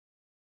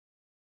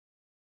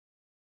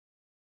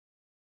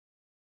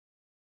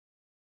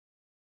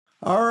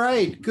All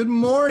right. Good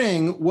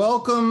morning.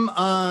 Welcome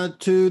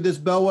to this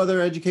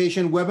Bellwether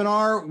Education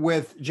webinar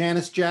with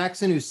Janice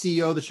Jackson, who's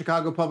CEO of the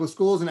Chicago Public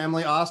Schools, and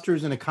Emily Oster,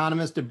 who's an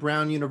economist at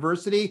Brown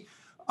University,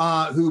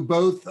 who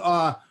both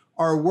are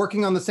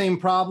working on the same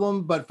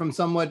problem, but from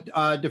somewhat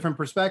different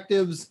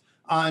perspectives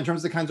in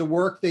terms of the kinds of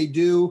work they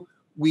do.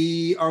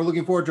 We are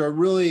looking forward to a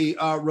really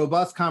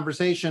robust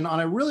conversation on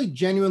a really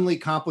genuinely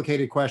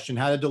complicated question: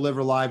 how to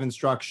deliver live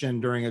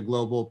instruction during a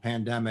global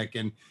pandemic.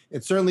 And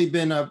it's certainly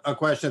been a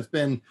question that's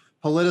been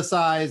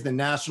politicized and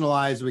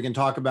nationalized. We can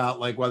talk about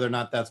like whether or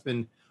not that's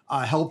been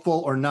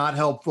helpful or not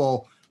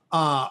helpful.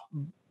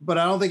 But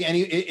I don't think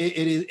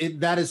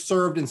that is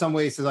served in some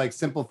ways to like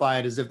simplify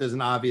it as if there's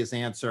an obvious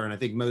answer. And I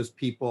think most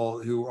people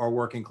who are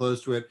working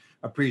close to it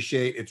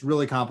appreciate it's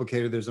really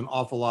complicated. There's an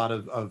awful lot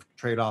of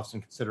trade-offs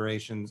and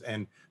considerations,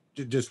 and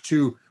just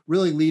two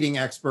really leading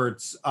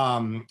experts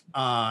and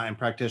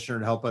practitioner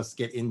to help us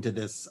get into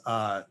this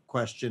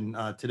question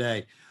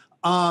today.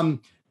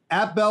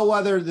 At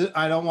Bellwether,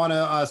 I don't want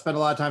to spend a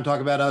lot of time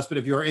talking about us, but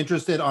if you're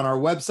interested, on our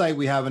website,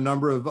 we have a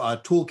number of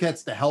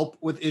toolkits to help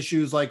with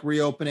issues like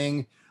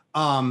reopening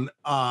and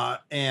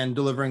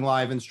delivering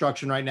live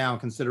instruction right now, and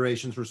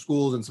considerations for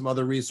schools and some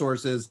other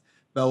resources.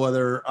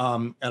 Bellwether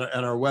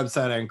at our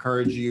website, I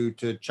encourage you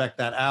to check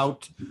that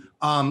out.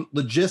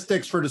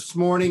 Logistics for this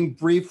morning,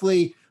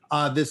 briefly,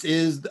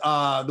 the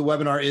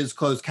webinar is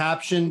closed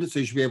captioned, so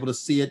you should be able to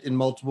see it in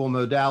multiple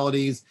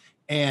modalities.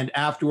 And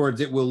afterwards,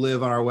 it will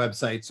live on our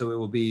website, so it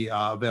will be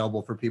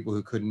available for people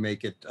who couldn't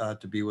make it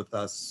to be with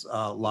us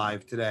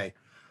live today.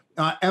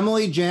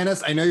 Emily,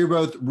 Janice, I know you're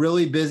both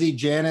really busy.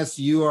 Janice,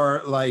 you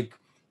are like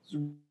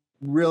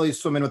really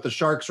swimming with the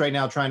sharks right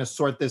now, trying to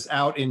sort this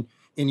out in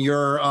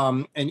your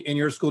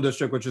school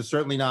district, which is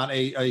certainly not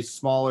a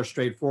small or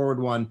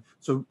straightforward one.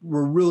 So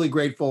we're really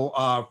grateful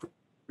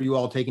for you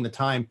all taking the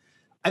time.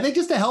 I think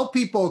just to help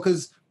people,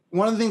 because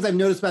one of the things I've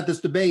noticed about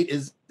this debate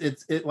is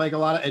it's like a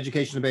lot of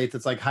education debates,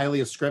 it's like highly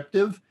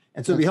ascriptive.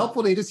 And so it'd be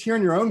helpful to just hear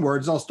in your own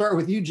words. I'll start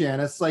with you,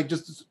 Janice. Like,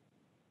 just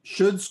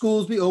should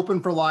schools be open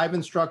for live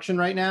instruction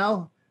right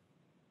now?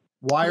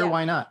 Why or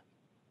why not?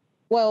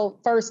 Well,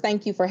 first,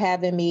 thank you for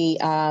having me.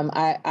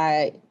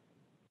 I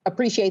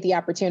appreciate the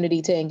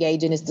opportunity to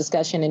engage in this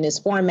discussion in this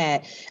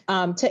format.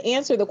 To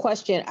answer the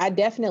question, I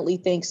definitely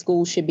think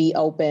schools should be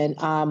open.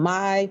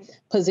 My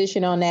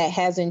position on that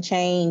hasn't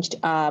changed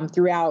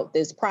throughout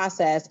this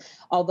process,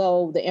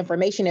 although the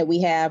information that we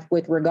have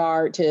with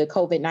regard to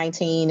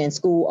COVID-19 and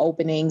school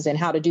openings and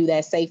how to do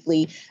that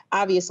safely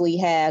obviously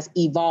has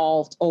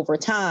evolved over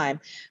time.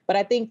 But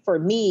I think for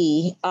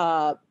me,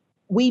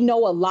 we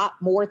know a lot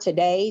more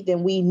today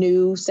than we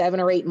knew 7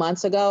 or 8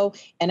 months ago.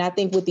 And I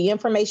think with the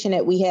information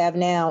that we have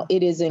now,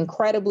 it is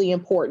incredibly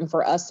important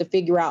for us to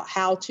figure out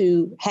how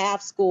to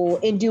have school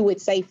and do it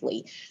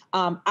safely.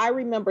 I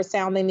remember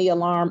sounding the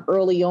alarm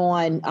early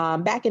on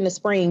back in the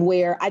spring,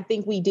 where I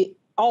think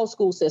all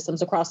school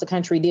systems across the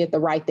country did the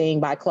right thing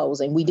by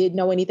closing. We didn't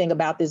know anything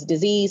about this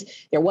disease.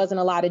 There wasn't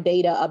a lot of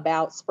data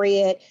about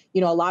spread. A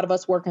lot of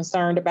us were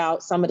concerned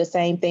about some of the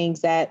same things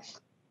that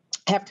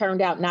have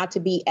turned out not to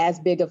be as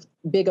big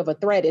of a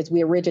threat as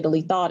we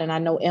originally thought. And I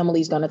know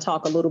Emily's going to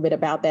talk a little bit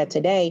about that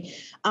today.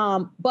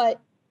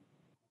 But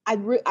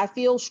I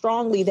feel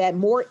strongly that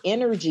more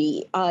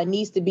energy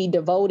needs to be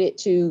devoted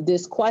to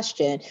this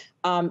question.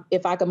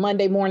 If I could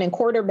Monday morning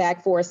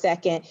quarterback for a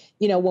second,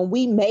 when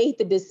we made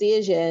the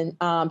decision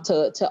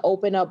to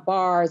open up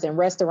bars and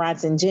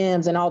restaurants and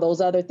gyms and all those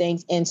other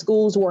things, and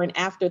schools were an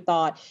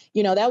afterthought,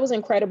 that was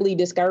incredibly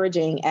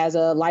discouraging as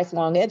a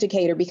lifelong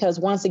educator, because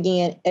once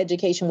again,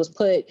 education was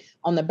put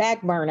on the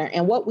back burner.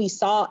 And what we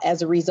saw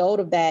as a result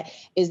of that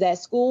is that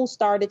schools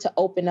started to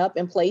open up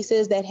in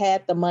places that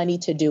had the money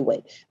to do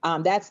it.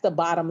 That's the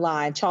bottom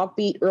line.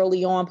 Chalkbeat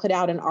early on put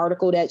out an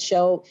article that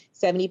showed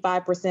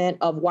 75%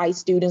 of white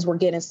students were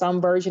getting some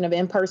version of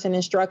in-person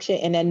instruction,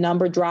 and that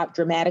number dropped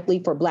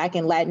dramatically for Black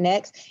and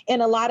Latinx.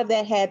 And a lot of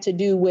that had to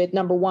do with,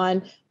 number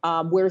one,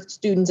 where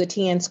students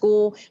attend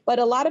school, but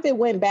a lot of it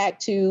went back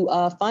to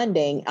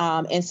funding.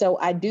 And so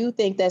I do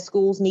think that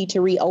schools need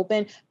to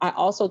reopen. I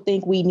also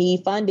think we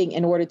need funding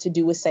in order to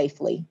do it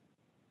safely.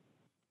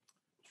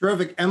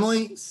 Terrific.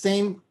 Emily,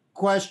 same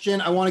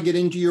question. I want to get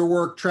into your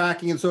work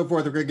tracking and so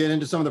forth. We're going to get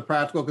into some of the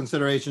practical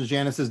considerations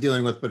Janice is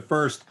dealing with. But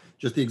first,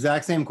 just the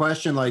exact same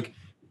question. Like,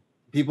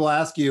 people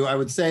ask you, I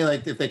would say,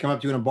 like, if they come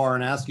up to you in a bar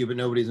and ask you, but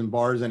nobody's in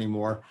bars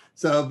anymore.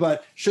 So,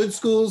 but should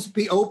schools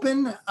be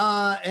open?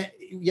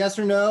 Yes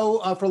or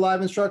no for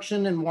live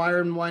instruction, and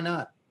why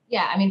not?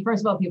 Yeah, I mean,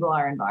 first of all, people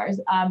are in bars.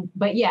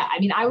 But yeah, I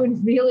mean, I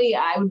would really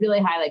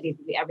highlight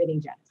basically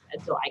everything Janice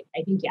said. So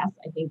I think, yes,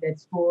 I think that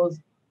schools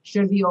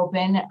should be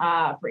open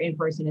for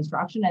in-person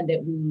instruction, and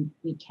that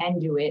we can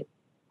do it,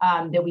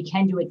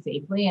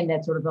 safely, and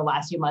that sort of the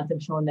last few months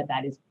have shown that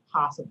that is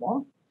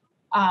possible.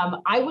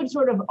 I would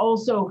sort of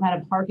also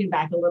kind of harken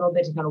back a little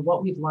bit to kind of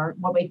what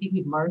I think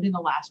we've learned in the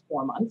last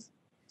 4 months.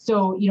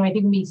 So, I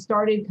think when we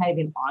started kind of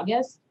in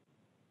August,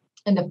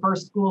 and the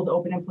first schools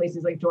opened in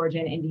places like Georgia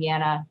and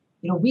Indiana,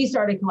 we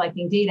started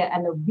collecting data.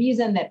 And the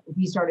reason that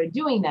we started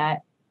doing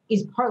that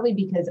is partly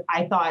because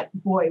I thought,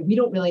 boy, we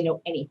don't really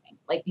know anything.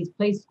 Like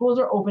schools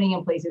are opening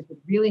in places with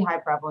really high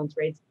prevalence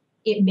rates.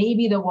 It may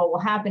be that what will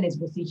happen is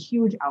we'll see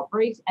huge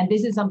outbreaks, and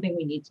this is something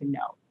we need to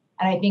know.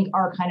 And I think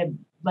our kind of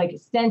like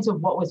sense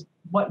of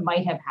what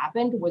might have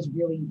happened was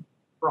really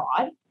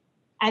broad.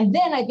 And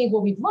then I think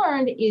what we've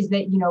learned is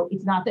that,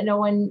 it's not that no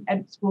one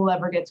at school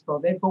ever gets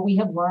COVID, but we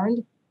have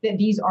learned that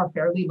these are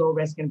fairly low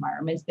risk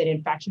environments, that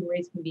infection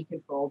rates can be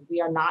controlled. We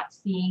are not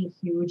seeing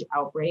huge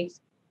outbreaks.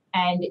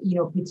 And,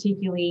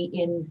 particularly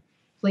in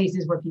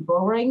places where people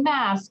are wearing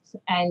masks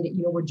and,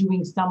 we're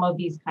doing some of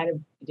these kind of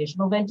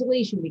additional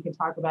ventilation, we can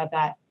talk about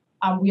that.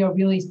 We are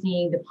really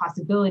seeing the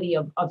possibility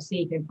of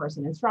safe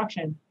in-person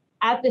instruction.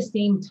 At the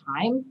same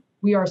time,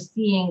 we are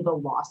seeing the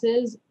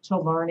losses to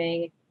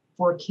learning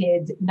for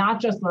kids, not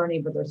just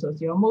learning, but their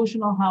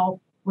socio-emotional health.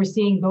 We're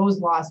seeing those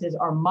losses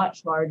are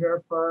much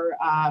larger for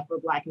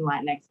Black and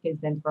Latinx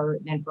kids than for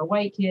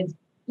white kids.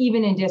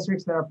 Even in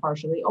districts that are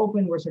partially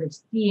open, we're sort of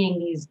seeing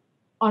these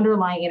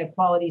underlying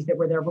inequalities that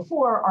were there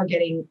before are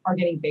getting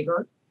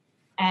bigger.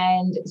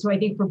 And so I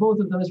think for both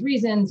of those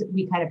reasons,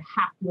 we kind of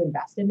have to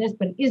invest in this,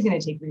 but it is going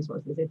to take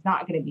resources. It's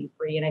not going to be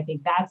free. And I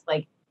think that's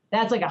like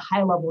a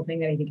high level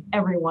thing that I think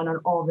everyone on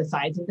all the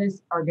sides of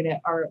this are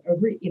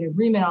in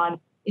agreement on,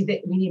 is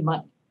that we need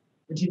money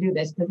to do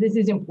this, because this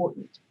is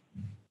important.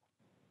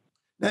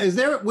 Now, is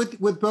there,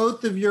 with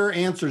both of your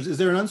answers, is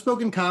there an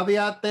unspoken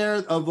caveat there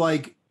of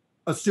like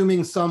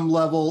assuming some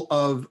level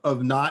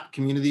of not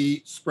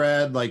community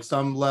spread, like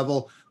some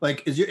level,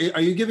 like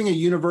are you giving a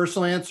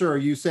universal answer? Or are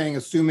you saying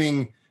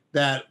assuming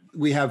that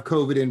we have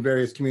COVID in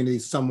various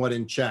communities somewhat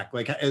in check?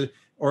 Like,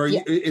 or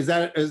yeah. is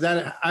that,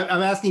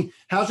 I'm asking,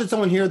 how should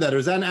someone hear that? Or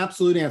is that an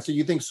absolute answer?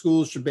 You think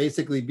schools should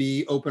basically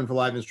be open for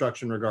live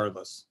instruction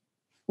regardless?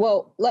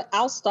 Well,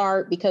 I'll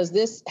start, because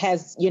this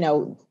has,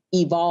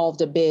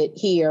 evolved a bit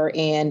here,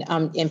 and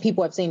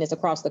people have seen this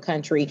across the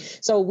country.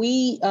 So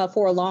we,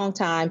 for a long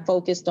time,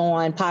 focused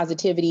on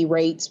positivity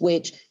rates,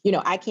 which,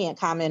 I can't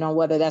comment on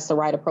whether that's the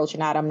right approach or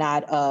not. I'm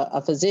not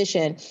a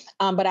physician,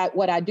 but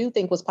what I do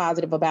think was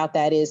positive about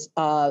that is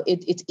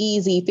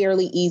it's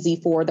fairly easy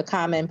for the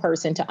common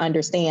person to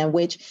understand,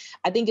 which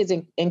I think is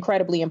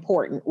incredibly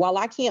important. While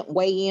I can't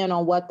weigh in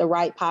on what the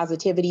right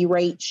positivity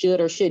rate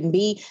should or shouldn't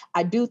be,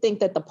 I do think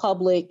that the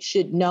public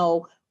should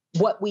know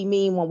what we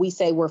mean when we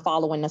say we're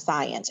following the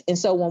science. And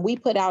so when we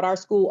put out our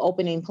school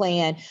opening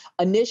plan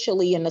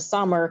initially in the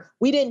summer,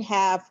 we didn't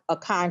have a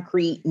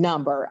concrete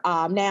number.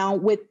 Now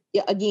with,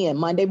 again,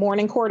 Monday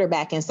morning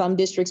quarterback, and some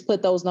districts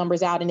put those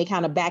numbers out and they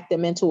kind of back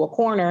them into a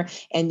corner,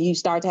 and you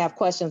start to have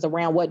questions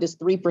around, what does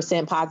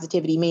 3%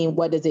 positivity mean?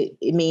 What does it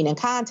mean in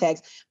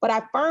context? But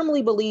I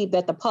firmly believe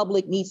that the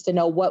public needs to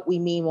know what we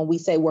mean when we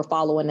say we're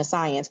following the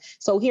science.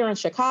 So here in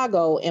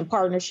Chicago, in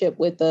partnership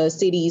with the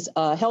city's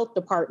health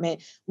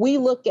department, we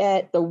look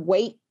at the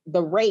rate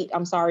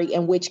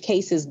in which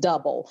cases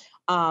double.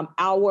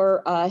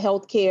 Our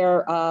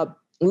healthcare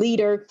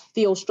leader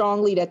feels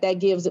strongly that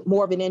gives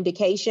more of an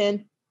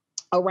indication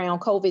around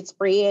COVID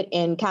spread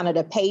and kind of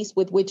the pace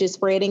with which it's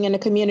spreading in the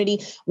community,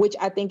 which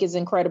I think is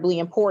incredibly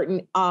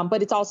important,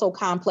 but it's also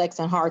complex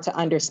and hard to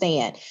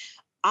understand.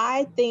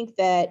 I think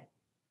that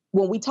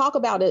when we talk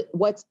about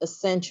what's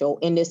essential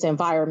in this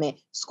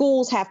environment,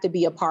 schools have to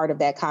be a part of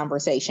that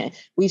conversation.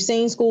 We've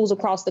seen schools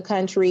across the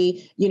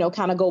country,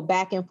 kind of go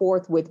back and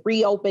forth with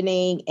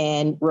reopening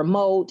and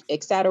remote,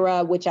 et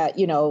cetera, which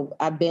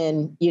I've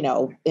been,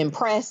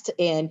 impressed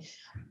and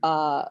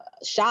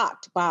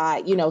shocked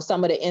by,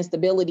 some of the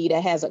instability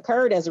that has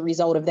occurred as a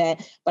result of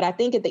that. But I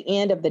think at the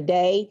end of the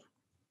day,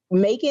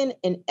 making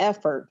an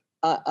effort,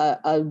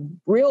 a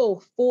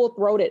real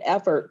full-throated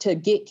effort to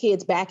get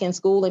kids back in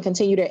school and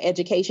continue their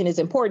education is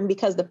important,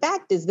 because the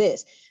fact is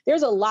this: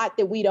 there's a lot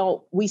that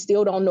we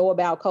still don't know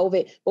about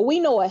COVID, but we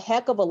know a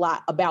heck of a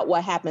lot about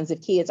what happens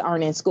if kids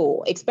aren't in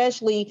school,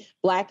 especially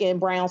Black and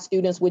brown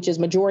students, which is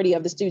majority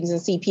of the students in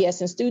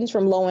CPS, and students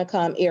from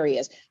low-income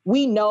areas.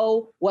 We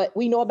know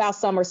about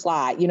summer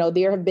slide.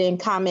 There have been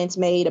comments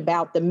made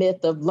about the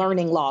myth of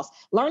learning loss.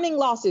 Learning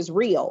loss is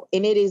real,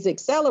 and it is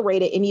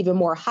accelerated and even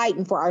more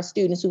heightened for our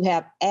students who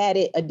have added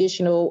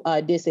additional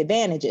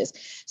disadvantages.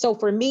 So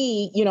for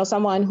me,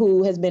 someone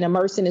who has been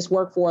immersed in this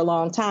work for a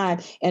long time,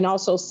 and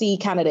also see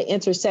kind of the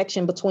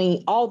intersection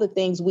between all the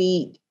things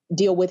we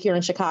deal with here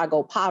in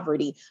Chicago: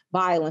 poverty,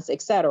 violence,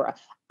 et cetera.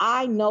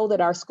 I know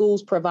that our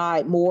schools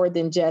provide more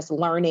than just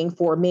learning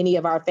for many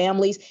of our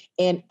families.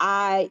 And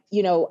I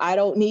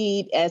don't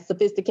need as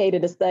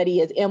sophisticated a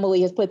study as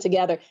Emily has put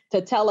together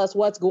to tell us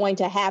what's going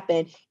to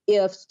happen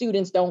if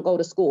students don't go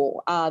to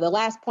school. The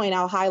last point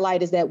I'll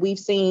highlight is that we've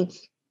seen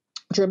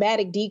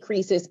dramatic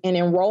decreases in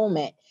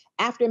enrollment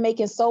after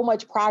making so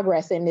much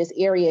progress in this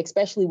area,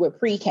 especially with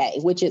pre-K,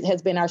 which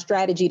has been our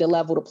strategy to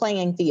level the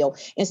playing field.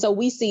 And so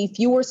we see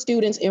fewer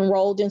students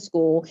enrolled in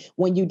school.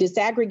 When you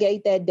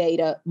disaggregate that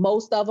data,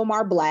 most of them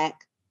are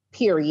Black,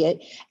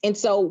 period. And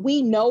so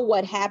we know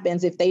what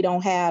happens if they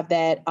don't have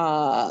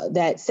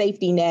that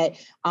safety net,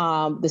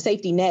 the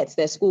safety nets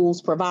that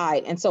schools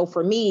provide. And so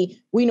for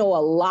me, we know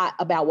a lot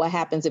about what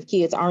happens if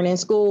kids aren't in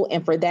school.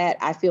 And for that,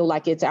 I feel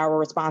like it's our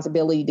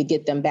responsibility to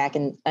get them back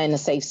in a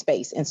safe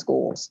space in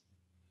schools.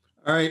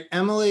 All right,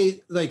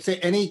 Emily, like say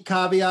any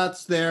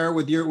caveats there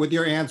with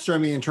your answer? I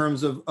mean, in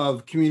terms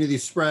of community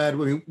spread, I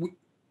mean,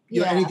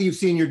 anything you've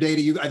seen in your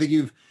data, I think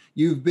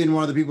you've been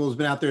one of the people who's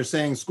been out there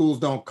saying schools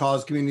don't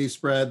cause community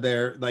spread.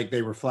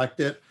 They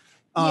reflect it.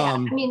 I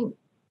mean,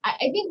 I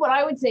think what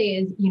I would say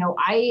is,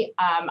 I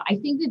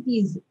think that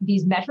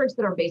these metrics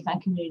that are based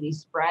on community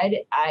spread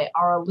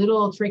are a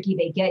little tricky.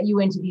 They get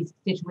you into these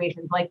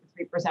situations like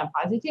the 3%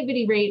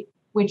 positivity rate,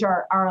 which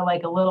are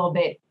like a little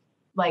bit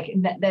like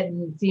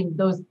that seem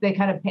they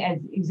kind of, as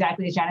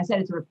exactly as Janice said,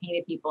 it sort of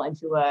painted people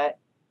into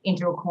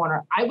a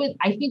corner. I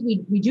think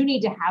we do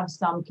need to have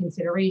some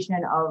consideration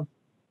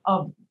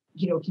of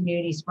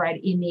community spread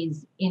in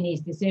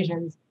these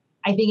decisions.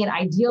 I think an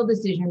ideal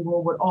decision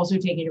rule would also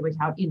take into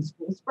account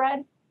in-school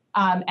spread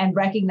and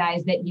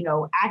recognize that,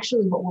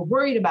 actually what we're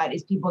worried about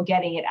is people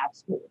getting it at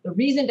school. The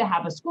reason to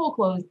have a school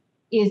closed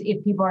is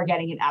if people are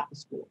getting it at the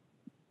school.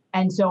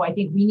 And so I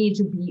think we need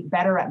to be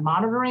better at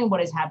monitoring what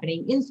is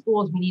happening in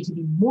schools. We need to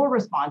be more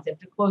responsive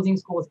to closing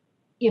schools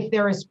if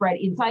there is spread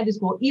inside the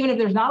school, even if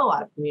there's not a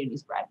lot of community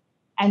spread.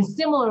 And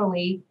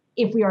similarly,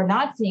 if we are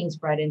not seeing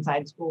spread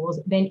inside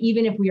schools, then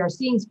even if we are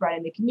seeing spread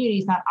in the community,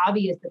 it's not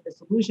obvious that the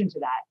solution to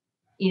that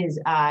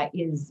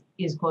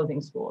is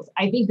closing schools.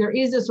 I think there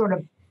is a sort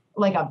of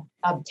like a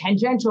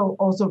tangential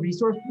also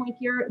resource point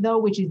here, though,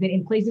 which is that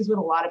in places with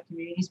a lot of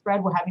community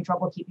spread, we're having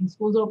trouble keeping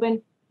schools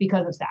open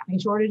because of staffing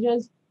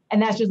shortages.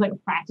 And that's just like a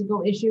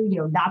practical issue,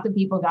 not that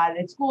people got it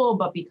at school,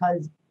 but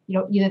because,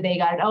 either they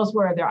got it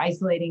elsewhere, or they're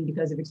isolating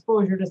because of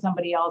exposure to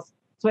somebody else.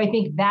 So I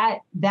think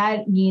that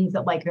means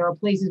that like there are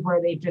places where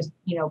they've just,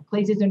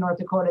 places in North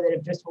Dakota that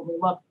have just told me,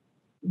 look,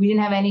 we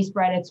didn't have any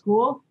spread at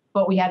school,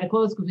 but we had to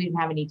close because we didn't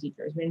have any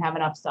teachers. We didn't have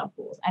enough sub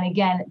pools. And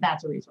again,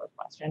 that's a resource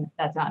question.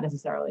 That's not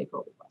necessarily a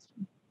COVID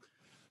question.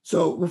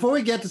 So before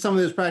we get to some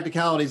of those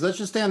practicalities, let's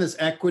just stay on this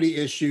equity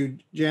issue.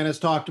 Janice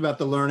talked about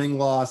the learning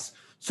loss.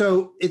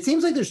 So it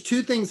seems like there's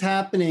two things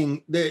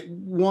happening. That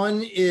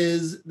one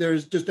is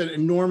there's just an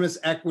enormous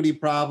equity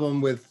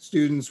problem with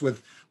students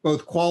with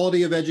both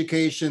quality of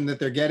education that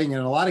they're getting,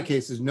 and in a lot of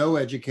cases, no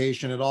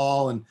education at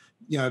all. And,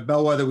 at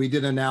Bellwether, we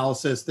did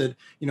analysis that,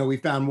 we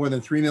found more than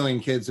 3 million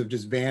kids have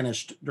just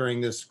vanished during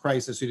this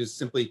crisis who just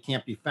simply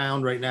can't be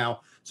found right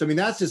now. So, I mean,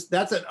 that's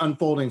an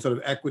unfolding sort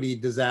of equity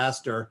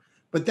disaster.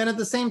 But then at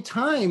the same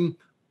time,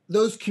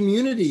 those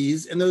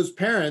communities and those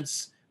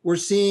parents, we're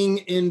seeing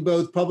in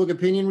both public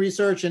opinion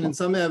research and in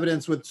some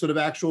evidence with sort of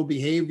actual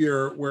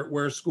behavior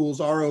where schools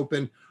are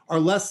open,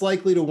 are less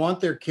likely to want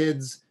their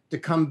kids to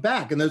come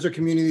back. And those are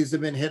communities that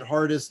have been hit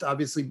hardest,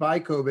 obviously, by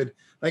COVID.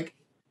 Like,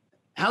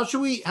 how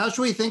should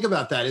we think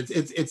about that?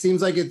 It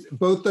seems like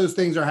both those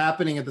things are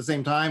happening at the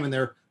same time, and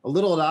they're a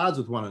little at odds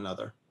with one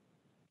another.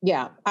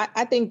 Yeah,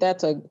 I think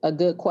that's a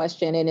good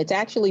question. And it's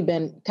actually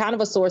been kind of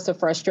a source of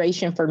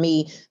frustration for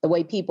me, the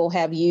way people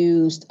have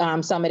used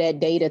some of that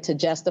data to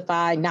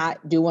justify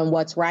not doing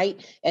what's right.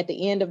 At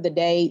the end of the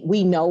day,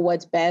 we know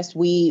what's best.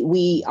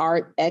 We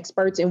are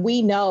experts, and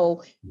we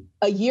know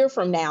a year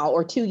from now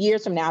or 2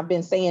 years from now, I've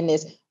been saying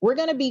this, we're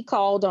going to be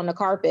called on the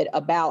carpet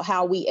about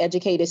how we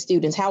educated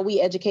students, how we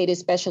educated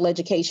special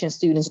education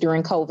students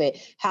during COVID,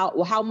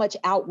 how much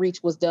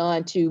outreach was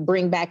done to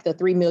bring back the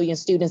 3 million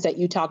students that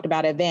you talked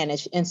about at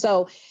Vantage. And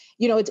so,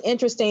 it's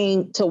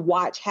interesting to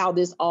watch how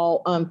this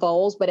all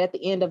unfolds. But at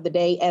the end of the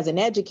day, as an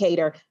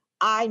educator,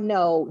 I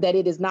know that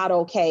it is not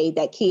okay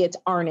that kids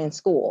aren't in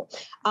school.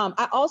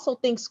 I also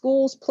think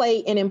schools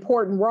play an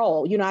important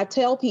role. I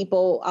tell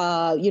people,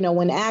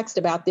 when asked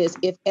about this,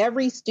 if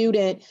every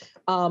student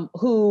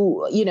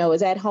who,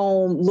 is at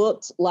home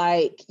looked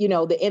like,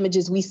 the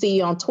images we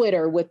see on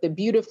Twitter with the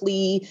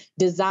beautifully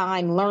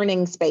designed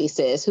learning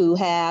spaces, who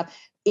have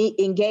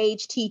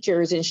engage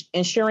teachers in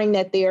ensuring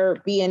that they're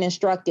being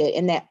instructed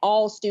and that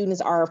all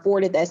students are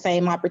afforded that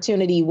same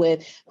opportunity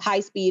with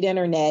high-speed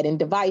internet and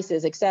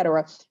devices, et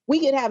cetera, we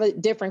could have a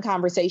different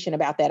conversation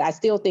about that. I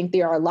still think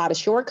there are a lot of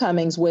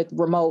shortcomings with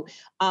remote,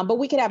 but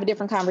we could have a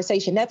different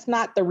conversation. That's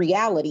not the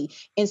reality.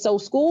 And so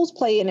schools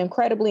play an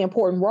incredibly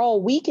important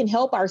role. We can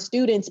help our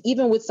students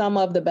even with some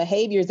of the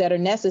behaviors that are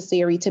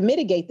necessary to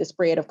mitigate the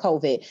spread of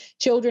COVID.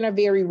 Children are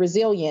very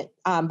resilient.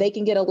 They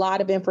can get a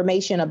lot of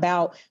information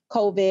about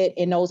COVID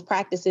and those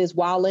practices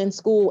while in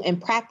school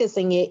and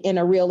practicing it in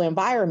a real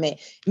environment.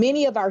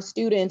 Many of our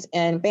students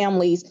and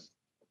families,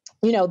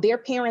 their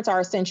parents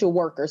are essential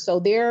workers, so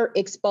they're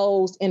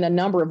exposed in a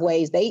number of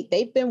ways.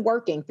 They've been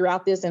working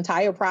throughout this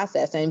entire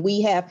process, and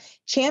we have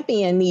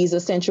championed these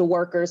essential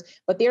workers,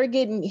 but they're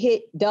getting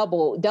hit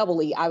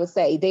doubly, I would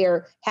say.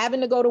 They're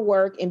having to go to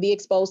work and be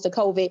exposed to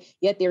COVID,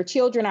 yet their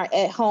children are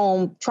at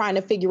home trying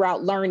to figure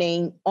out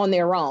learning on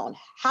their own.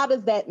 How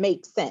does that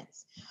make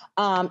sense?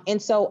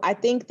 And so I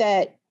think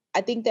that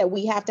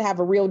we have to have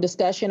a real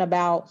discussion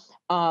about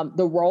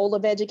the role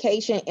of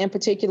education, in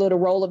particular, the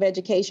role of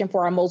education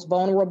for our most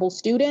vulnerable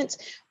students,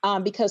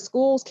 because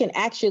schools can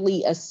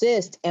actually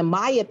assist, in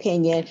my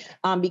opinion,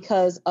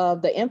 because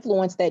of the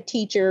influence that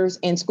teachers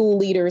and school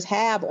leaders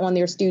have on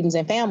their students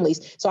and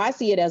families. So I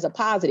see it as a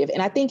positive.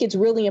 And I think it's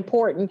really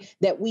important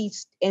that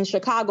in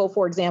Chicago,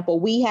 for example,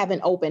 we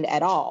haven't opened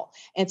at all.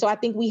 And so I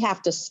think we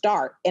have to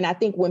start. And I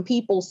think when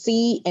people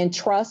see and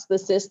trust the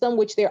system,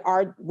 which there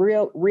are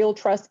real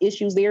trust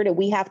issues there that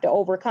we have to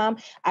overcome,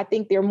 I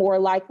think they're more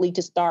likely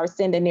to start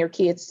sending their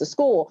kids to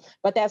school.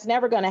 But that's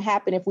never going to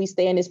happen if we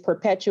stay in this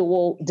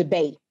perpetual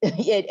debate.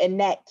 And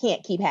that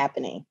can't keep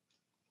happening.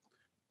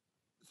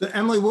 So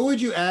Emily, what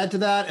would you add to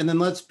that? And then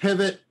let's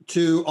pivot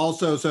to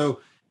also, so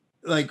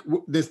like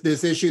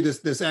this issue,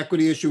 this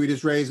equity issue we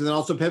just raised, and then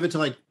also pivot to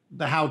like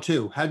the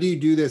how-to. How do you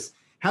do this?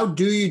 How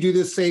do you do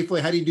this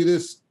safely? How do you do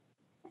this,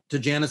 to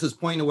Janice's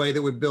point, in a way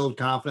that would build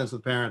confidence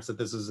with parents that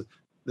this is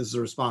a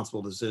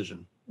responsible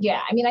decision?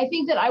 Yeah, I mean, I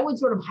think that I would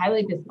sort of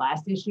highlight this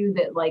last issue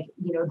that, like,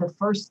 you know, the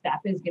first step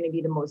is going to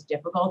be the most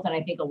difficult. And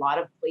I think a lot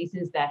of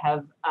places that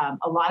have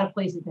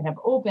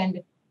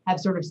opened have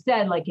sort of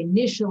said, like,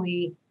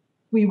 initially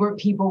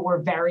people were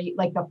very,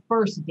 like, the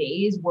first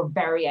days were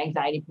very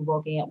anxiety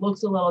provoking. It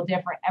looks a little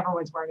different.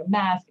 Everyone's wearing a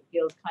mask. It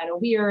feels kind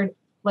of weird.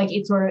 Like,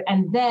 it sort of,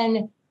 and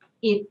then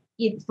it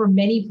for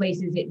many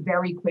places, it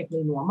very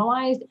quickly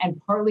normalized, and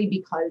partly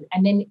because,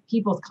 and then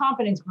people's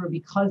confidence grew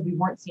because we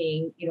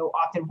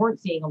often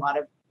weren't seeing a lot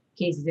of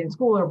cases in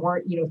school, or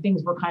weren't,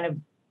 things were kind of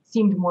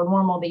seemed more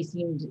normal. They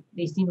seemed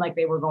like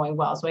they were going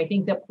well. So I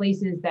think that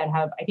places that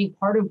I think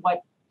part of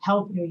what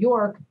helped New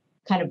York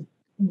kind of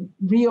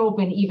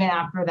reopen even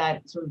after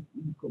that sort of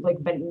like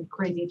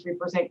crazy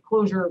 3%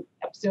 closure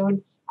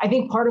episode, I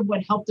think part of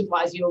what helped de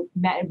Blasio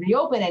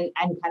reopen and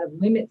kind of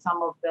limit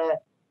some of the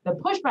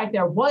pushback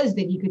there was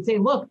that he could say,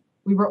 look,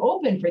 we were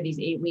open for these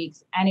 8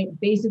 weeks and it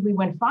basically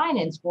went fine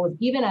in schools,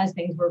 even as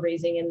things were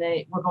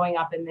were going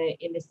up in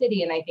the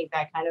city. And I think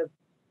that kind of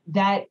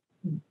that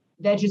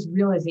just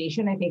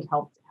realization, I think,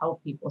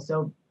 helped people.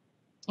 So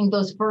I think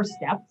those first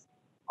steps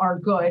are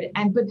good.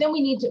 But then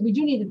we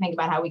do need to think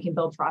about how we can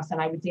build trust.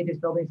 And I would say there's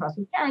building trust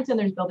with parents and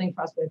there's building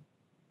trust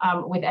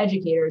with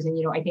educators.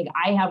 And, I think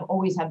I have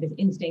always had this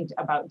instinct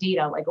about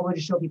data, like, oh, we'll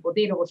just show people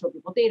data, we'll show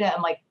people data.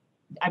 And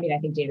I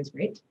think data is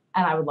great.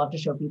 And I would love to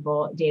show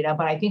people data,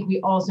 but I think we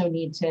also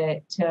need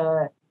to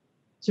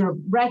sort of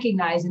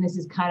recognize, and this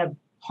is kind of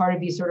part of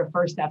these sort of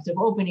first steps of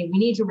opening, we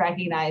need to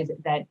recognize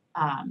that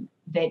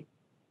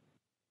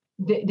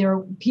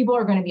people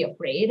are going to be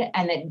afraid,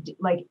 and that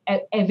like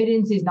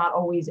evidence is not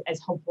always as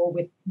helpful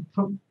with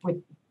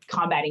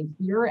combating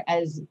fear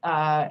as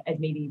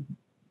maybe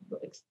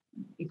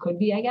it could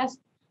be, I guess.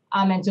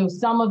 And so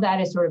some of that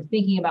is sort of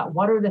thinking about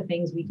what are the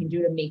things we can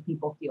do to make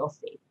people feel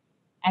safe,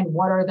 and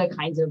what are the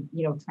kinds of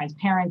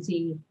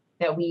transparency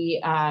that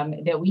we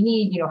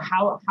need.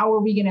 How are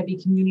we going to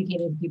be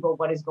communicating to people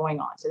what is going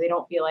on, so they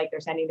don't feel like they're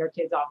sending their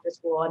kids off to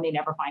school and they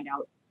never find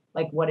out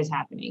like what is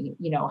happening.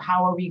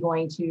 How are we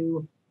going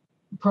to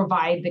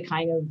provide the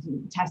kind of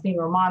testing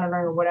or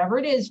monitoring or whatever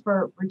it is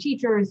for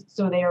teachers,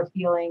 so they are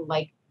feeling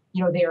like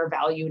they are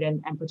valued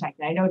and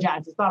protected. I know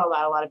Janice has thought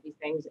about a lot of these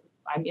things.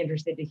 I'm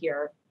interested to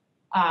hear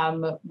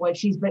but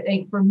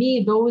like, for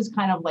me, those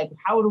kind of like,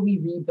 how do we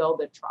rebuild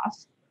the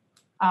trust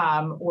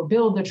or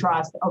build the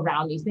trust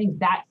around these things?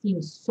 That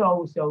seems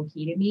so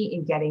key to me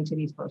in getting to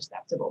these first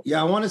steps of opening.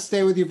 Yeah, I want to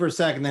stay with you for a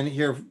second, then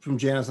hear from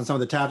Janice on some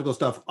of the tactical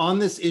stuff. On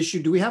this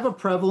issue, do we have a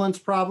prevalence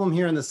problem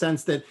here, in the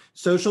sense that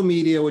social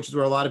media, which is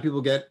where a lot of people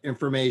get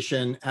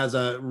information, has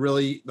a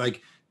really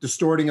like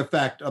distorting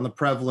effect on the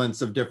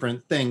prevalence of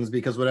different things,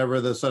 because whatever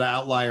the sort of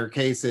outlier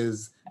case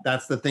is,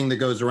 that's the thing that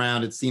goes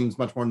around. It seems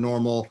much more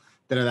normal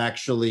than it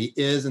actually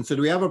is. And so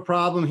do we have a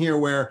problem here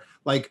where,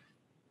 like,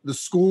 the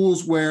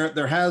schools where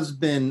there has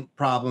been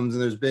problems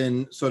and there's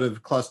been sort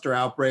of cluster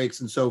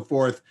outbreaks and so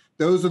forth,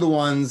 those are the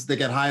ones that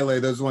get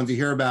highlighted, those are the ones you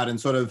hear about, and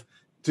sort of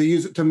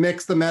to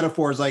mix the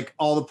metaphors, like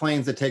all the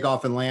planes that take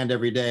off and land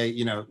every day,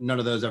 none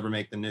of those ever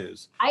make the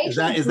news. Is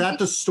that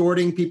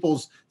distorting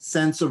people's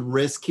sense of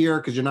risk here?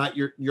 Because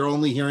you're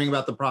only hearing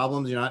about the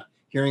problems, you're not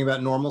hearing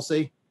about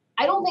normalcy?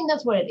 I don't think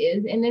that's what it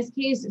is in this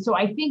case. So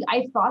I think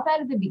I thought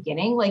that at the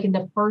beginning, like in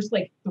the first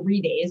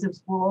 3 days of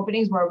school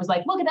openings, where it was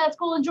like, look at that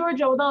school in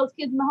Georgia with all those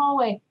kids in the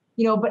hallway,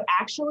 but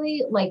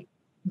actually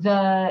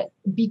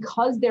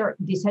because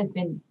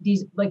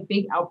these like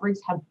big outbreaks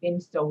have been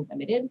so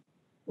limited,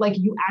 like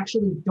you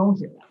actually don't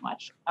hear that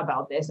much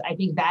about this. I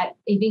think that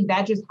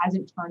just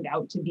hasn't turned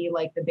out to be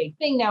like the big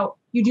thing. Now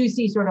you do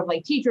see sort of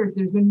like teachers,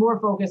 there's been more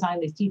focus on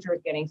these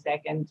teachers getting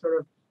sick and sort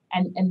of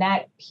and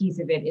that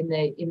piece of it in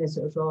the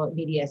social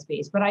media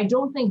space. But I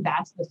don't think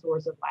that's the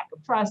source of lack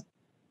of trust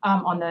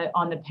on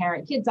the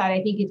parent kid side.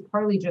 I think it's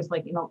partly just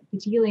like,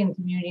 particularly in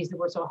communities that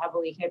were so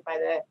heavily hit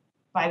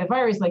by the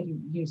virus, like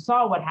you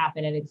saw what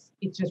happened, and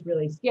it's just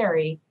really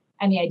scary.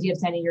 And the idea of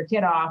sending your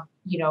kid off,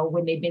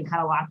 when they've been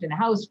kind of locked in the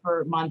house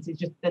for months, is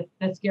just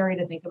that's scary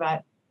to think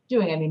about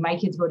doing. I mean, my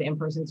kids go to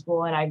in-person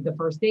school, and the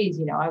first days,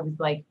 I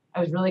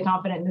was really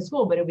confident in the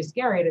school, but it was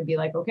scary to be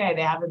like, okay,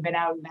 they haven't been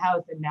out in the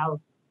house, and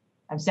now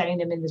I'm sending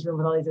them in this room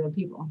with all these other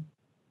people.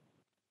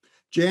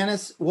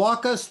 Janice,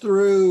 walk us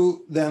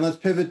through, then let's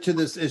pivot to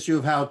this issue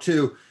of how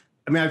to.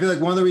 I mean, I feel like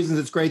one of the reasons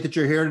it's great that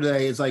you're here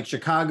today is like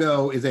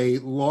Chicago is a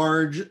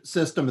large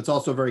system. It's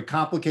also a very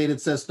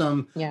complicated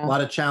system, a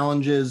lot of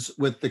challenges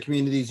with the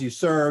communities you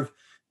serve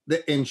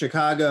in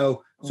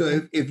Chicago.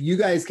 So if you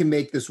guys can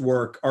make this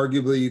work,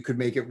 arguably you could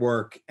make it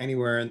work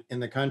anywhere in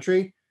the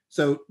country.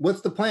 So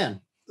what's the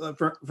plan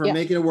for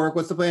making it work?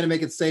 What's the plan to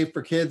make it safe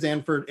for kids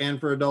and for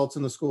adults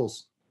in the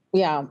schools?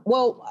 Yeah.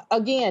 Well,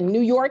 again,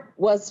 New York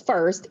was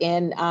first.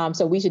 And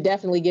so we should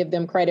definitely give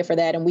them credit for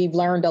that. And we've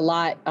learned a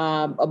lot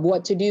of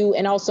what to do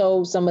and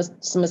also some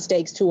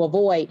mistakes to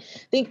avoid.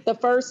 I think the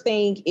first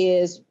thing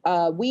is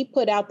we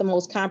put out the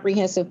most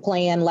comprehensive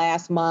plan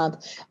last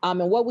month.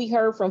 And what we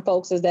heard from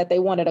folks is that they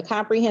wanted a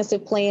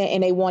comprehensive plan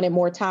and they wanted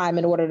more time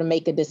in order to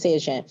make a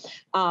decision,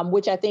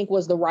 which I think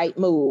was the right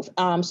move.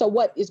 So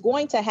what is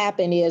going to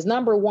happen is,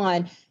 number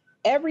one,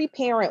 every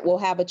parent will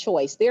have a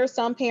choice. There are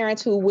some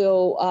parents who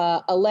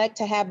will elect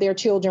to have their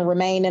children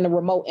remain in a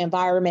remote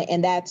environment,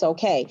 and that's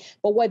okay.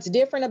 But what's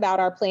different about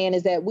our plan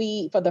is that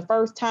we, for the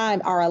first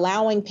time, are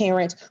allowing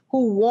parents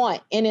who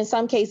want, and in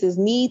some cases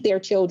need their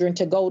children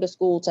to go to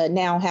school to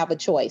now have a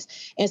choice.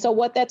 And so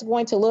what that's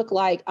going to look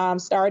like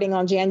starting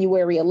on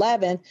January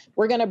 11th,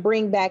 we're going to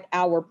bring back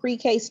our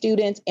pre-K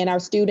students and our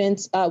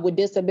students with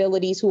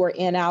disabilities who are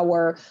in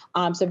our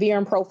severe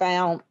and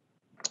profound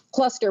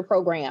cluster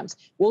programs.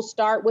 We'll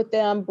start with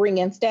them, bring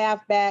in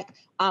staff back,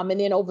 and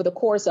then over the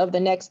course of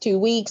the next 2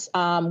 weeks,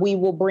 we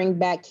will bring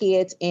back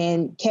kids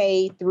in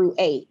K through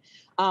 8.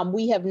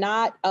 We have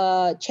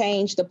not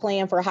changed the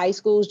plan for high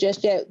schools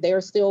just yet.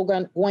 They're still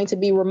going to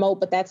be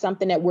remote, but that's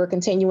something that we're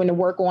continuing to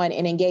work on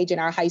and engage in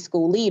our high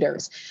school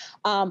leaders.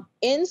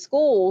 In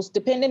schools,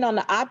 depending on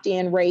the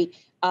opt-in rate,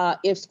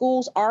 if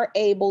schools are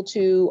able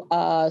to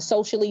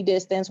socially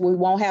distance, we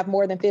won't have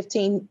more than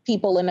 15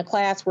 people in the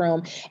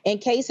classroom. In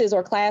cases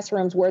or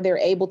classrooms where they're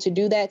able to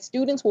do that,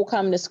 students will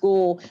come to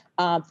school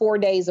 4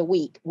 days a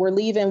week. We're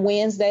leaving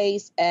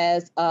Wednesdays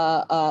as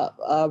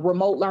a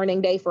remote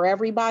learning day for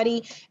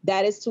everybody.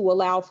 That is to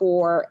allow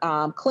for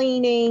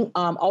cleaning,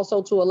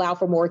 also to allow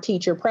for more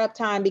teacher prep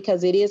time,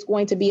 because it is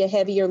going to be a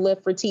heavier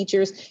lift for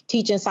teachers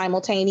teaching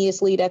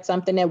simultaneously. That's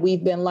something that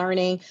we've been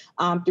learning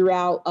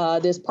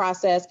throughout this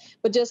process.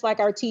 But just like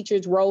our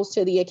teachers rose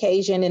to the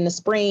occasion in the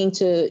spring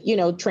to,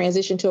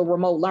 transition to a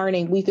remote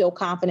learning, we feel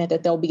confident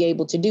that they'll be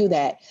able to do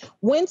that.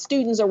 When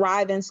students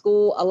arrive in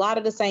school, a lot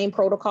of the same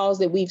protocols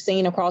that we've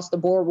seen across the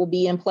board will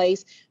be in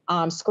place.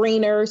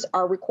 Screeners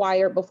are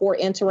required before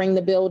entering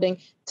the building,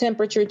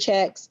 temperature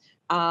checks.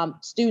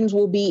 Students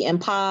will be in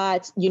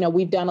pods.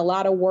 We've done a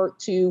lot of work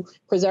to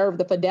preserve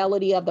the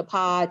fidelity of the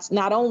pods,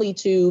 not only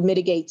to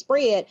mitigate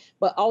spread,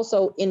 but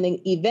also in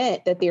the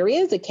event that there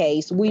is a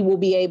case, we will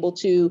be able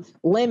to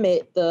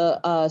limit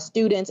the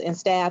students and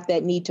staff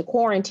that need to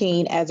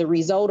quarantine as a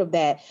result of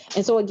that.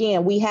 And so,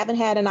 again, we haven't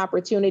had an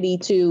opportunity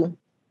to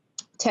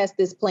test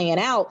this plan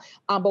out.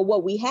 But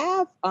what we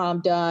have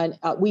done,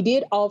 we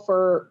did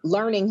offer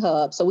learning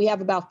hubs. So we have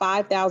about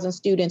 5,000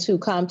 students who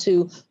come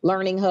to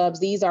learning hubs.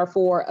 These are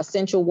for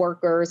essential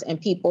workers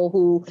and people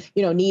who,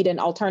 need an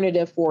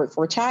alternative for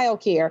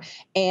childcare.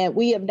 And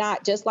we have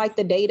not, just like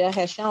the data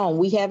has shown,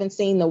 we haven't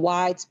seen the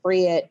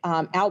widespread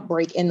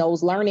outbreak in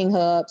those learning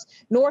hubs,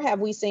 nor have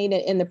we seen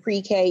it in the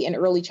pre-K and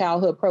early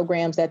childhood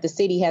programs that the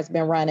city has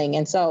been running.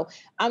 And so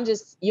I'm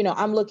just,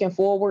 I'm looking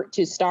forward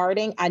to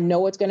starting. I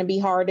know it's going to be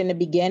hard in the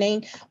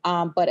beginning,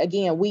 but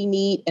again, we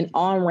need an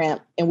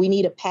on-ramp and we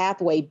need a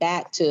pathway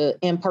back to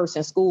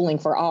in-person schooling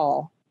for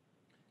all.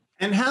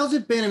 And how's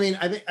it been? I mean,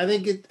 I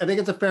think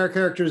it's a fair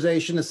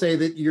characterization to say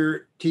that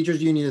your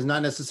teachers union has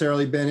not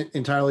necessarily been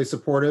entirely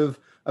supportive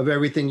of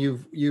everything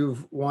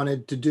you've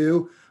wanted to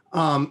do.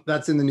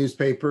 That's in the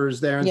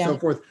newspapers there and so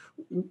forth.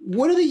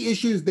 What are the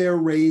issues they're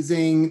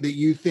raising that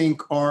you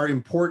think are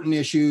important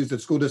issues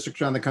that school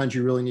districts around the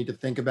country really need to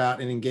think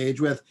about and engage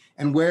with?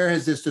 And where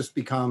has this just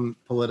become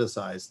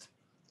politicized?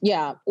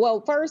 Yeah,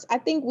 well, first, I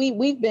think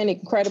we've been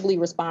incredibly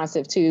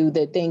responsive to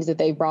the things that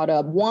they brought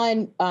up.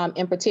 One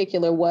in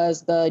particular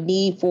was the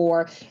need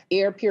for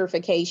air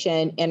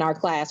purification in our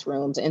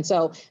classrooms. And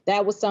so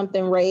that was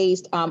something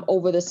raised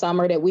over the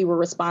summer that we were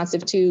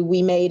responsive to.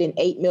 We made an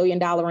 $8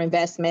 million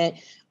investment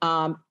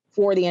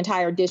for the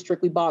entire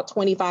district. We bought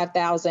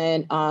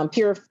 25,000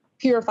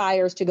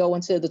 purifiers to go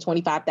into the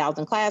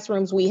 25,000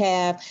 classrooms we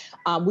have.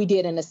 We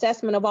did an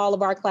assessment of all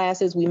of our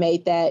classes. We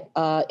made that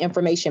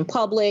information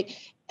public.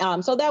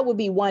 So that would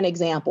be one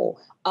example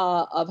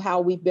of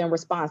how we've been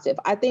responsive.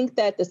 I think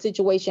that the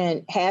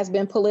situation has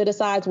been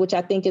politicized, which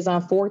I think is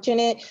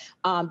unfortunate.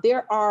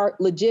 There are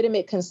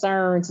legitimate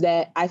concerns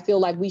that I feel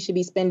like we should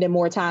be spending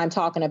more time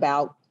talking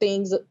about,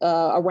 things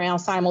around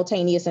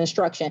simultaneous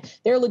instruction.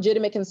 There are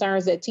legitimate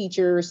concerns that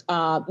teachers,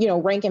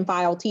 rank and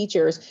file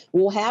teachers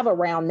will have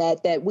around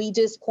that we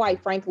just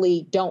quite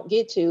frankly don't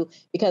get to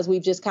because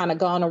we've just kind of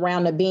gone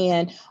around the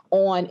bend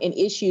on an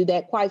issue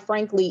that quite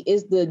frankly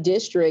is the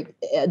district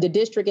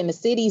and the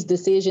city's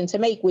decision to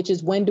make, which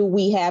is when do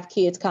we have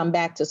kids come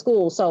back to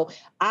school? So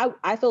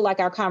I feel like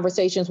our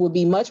conversations would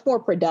be much more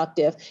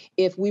productive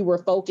if we were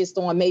focused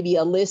on maybe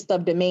a list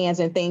of demands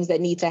and things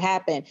that need to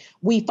happen.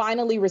 We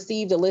finally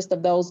received a list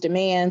of those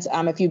demands,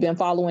 if you've been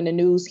following the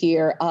news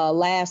here,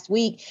 last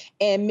week,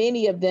 and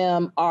many of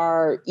them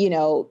are,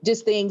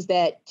 just things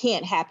that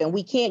can't happen.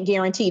 We can't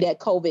guarantee that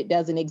COVID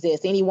doesn't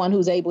exist. Anyone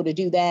who's able to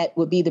do that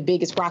would be the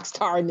biggest rock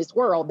star in this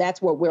world.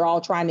 That's what we're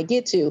all trying to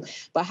get to.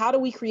 But how do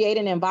we create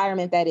an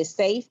environment that is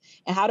safe?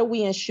 And how do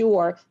we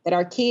ensure that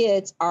our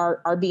kids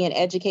are being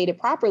educated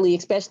properly,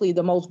 especially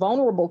the most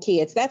vulnerable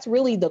kids? That's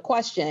really the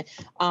question.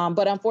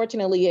 But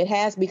unfortunately, it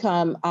has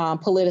become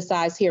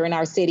politicized here in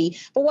our city.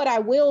 But what I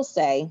will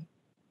say,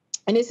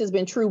 and this has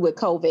been true with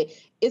COVID,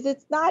 is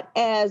it's not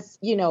as,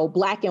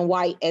 black and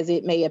white as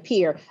it may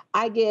appear.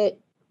 I get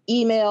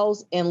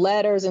emails and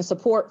letters and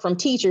support from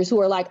teachers who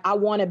are like, I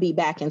want to be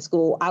back in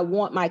school. I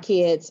want my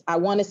kids. I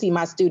want to see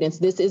my students.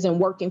 This isn't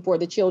working for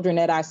the children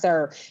that I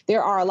serve.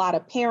 There are a lot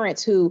of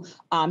parents who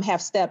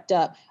have stepped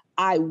up.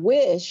 I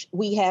wish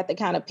we had the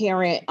kind of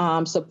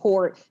parent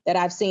support that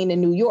I've seen in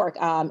New York.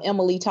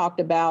 Emily talked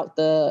about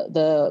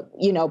the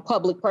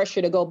public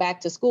pressure to go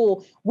back to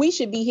school. We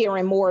should be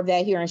hearing more of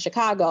that here in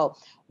Chicago.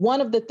 One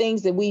of the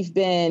things that we've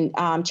been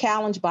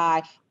challenged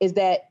by is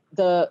that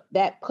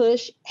that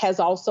push has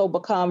also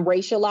become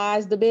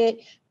racialized a bit.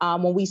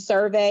 When we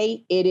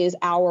survey, it is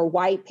our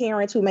white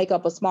parents who make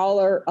up a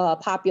smaller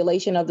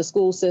population of the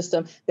school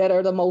system that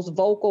are the most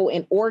vocal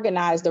and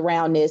organized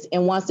around this.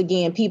 And once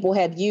again, people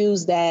have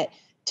used that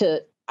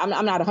to,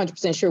 I'm not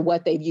 100% sure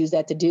what they've used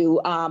that to do,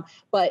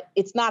 but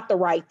it's not the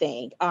right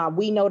thing.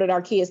 We know that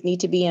our kids need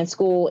to be in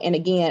school. And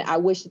again, I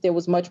wish that there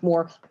was much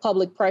more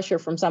public pressure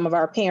from some of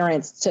our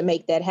parents to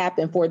make that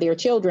happen for their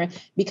children,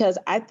 because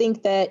I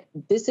think that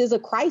this is a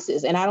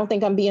crisis. And I don't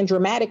think I'm being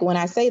dramatic when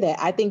I say that.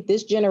 I think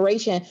this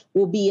generation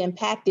will be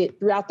impacted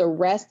throughout the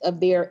rest of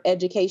their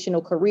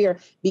educational career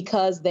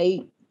because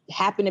they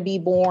happen to be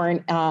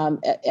born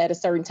at a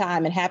certain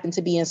time and happen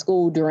to be in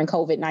school during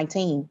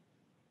COVID-19.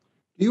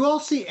 Do you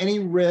all see any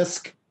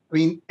risk? I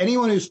mean,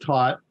 anyone who's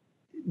taught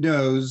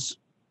knows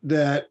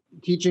that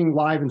teaching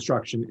live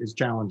instruction is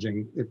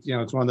challenging.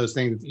 It's one of those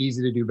things that's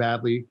easy to do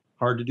badly,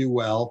 hard to do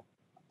well.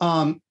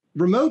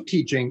 Remote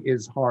teaching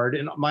is hard.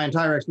 And my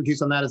entire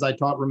expertise on that is I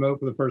taught remote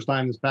for the first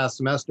time this past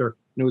semester,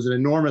 and it was an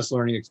enormous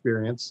learning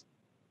experience.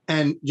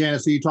 And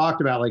Janice, so you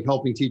talked about like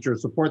helping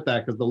teachers support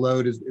that because the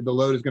load is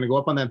going to go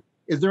up on them.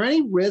 Is there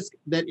any risk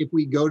that if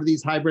we go to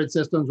these hybrid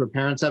systems where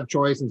parents have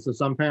choice, and so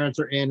some parents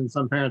are in and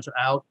some parents are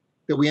out,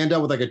 that we end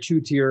up with like a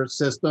two-tier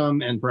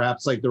system, and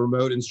perhaps like the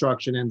remote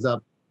instruction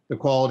the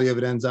quality of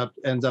it ends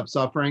up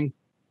suffering?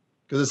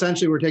 Because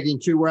essentially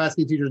we're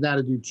asking teachers now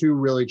to do two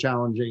really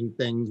challenging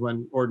things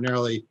when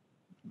ordinarily,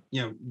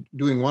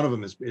 doing one of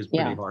them is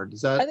pretty hard.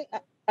 Is that?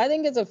 I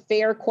think it's a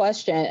fair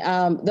question.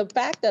 The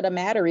fact of the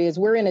matter is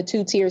we're in a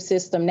two-tier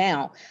system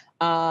now.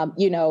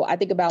 I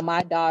think about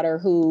my daughter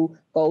who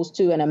goes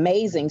to an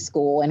amazing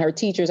school and her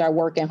teachers are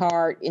working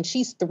hard and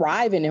she's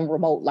thriving in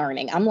remote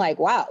learning. I'm like,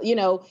 wow,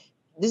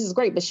 this is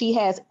great, but she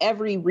has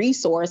every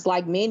resource,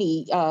 like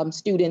many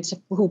students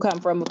who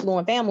come from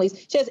affluent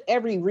families. She has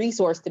every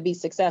resource to be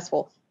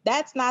successful.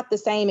 That's not the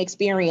same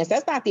experience.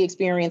 That's not the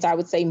experience I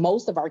would say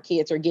most of our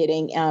kids are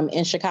getting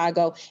in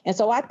Chicago. And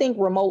so I think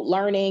remote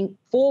learning,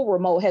 full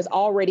remote, has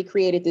already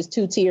created this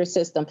two-tier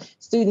system.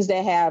 Students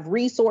that have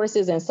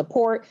resources and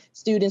support,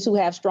 students who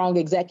have strong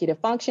executive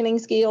functioning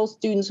skills,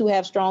 students who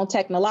have strong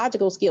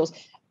technological skills,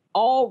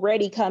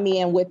 already come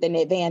in with an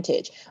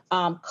advantage.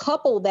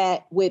 Couple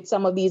that with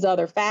some of these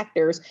other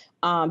factors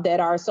that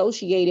are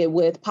associated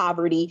with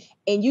poverty,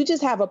 and you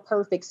just have a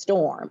perfect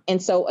storm.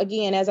 And so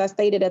again, as I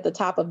stated at the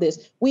top of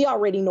this, we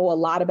already know a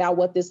lot about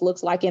what this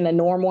looks like in a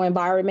normal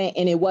environment,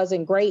 and it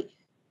wasn't great.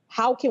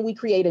 How can we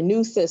create a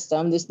new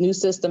system, this new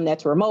system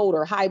that's remote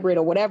or hybrid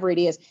or whatever it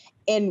is,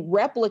 and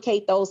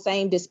replicate those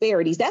same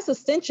disparities? That's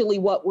essentially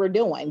what we're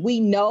doing. We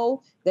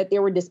know that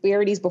there were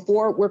disparities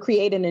before. We're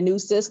creating a new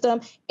system.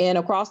 And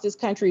across this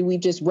country, we've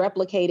just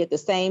replicated the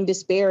same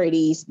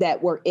disparities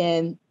that were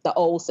in the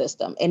old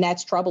system. And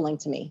that's troubling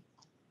to me.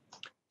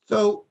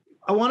 So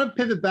I want to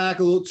pivot back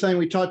a little, something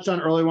we touched on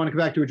earlier, I want to come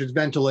back to, which is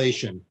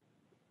ventilation.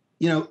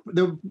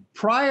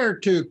 Prior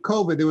to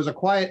COVID, there was a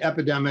quiet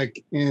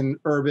epidemic in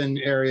urban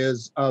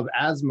areas of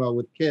asthma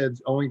with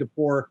kids owing to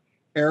poor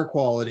air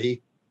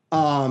quality.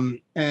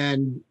 And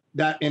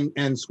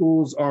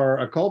schools are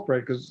a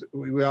culprit because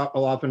we are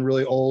often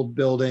really old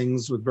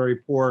buildings with very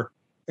poor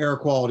air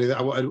quality.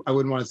 I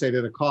wouldn't want to say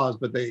they're the cause,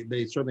 but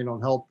they certainly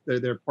don't help.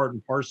 They're part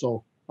and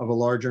parcel of a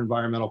larger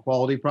environmental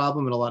quality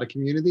problem in a lot of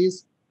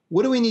communities.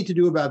 What do we need to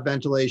do about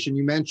ventilation?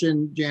 You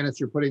mentioned, Janice,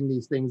 you're putting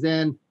these things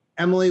in.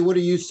 Emily, what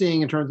are you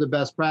seeing in terms of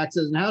best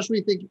practices, and how should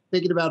we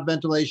thinking about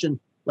ventilation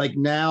like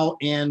now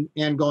and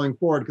going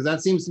forward? Because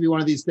that seems to be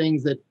one of these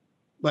things that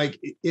like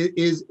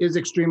is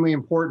extremely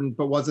important,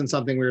 but wasn't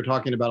something we were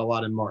talking about a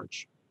lot in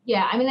March.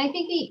 Yeah, I mean, I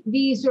think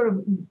the sort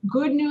of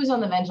good news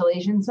on the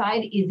ventilation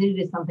side is it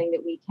is something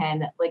that we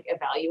can like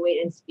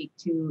evaluate and speak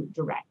to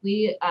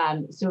directly.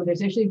 So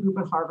there's actually a group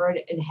at Harvard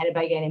and headed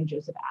by a guy named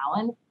Joseph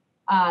Allen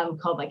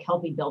called like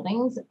Healthy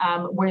Buildings,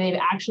 where they've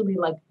actually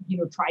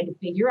tried to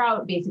figure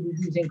out basically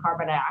using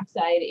carbon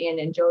dioxide in,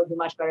 and Joe would be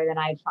much better than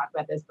I to talk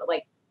about this, but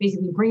like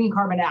basically bringing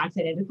carbon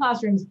dioxide into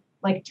classrooms,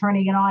 like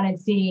turning it on and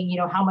seeing,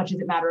 how much does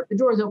it matter if the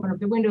doors open, or if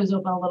the windows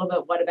open a little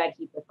bit, what about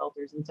heat with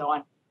filters and so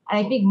on.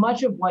 And I think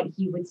much of what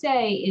he would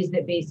say is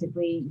that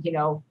basically,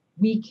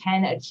 we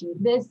can achieve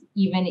this,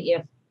 even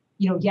if,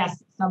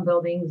 yes, some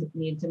buildings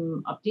need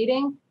some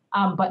updating,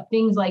 but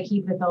things like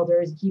heat the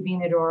filters, keeping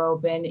the door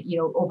open,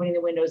 opening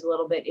the windows a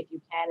little bit if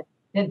you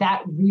can,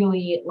 that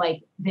really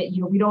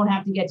we don't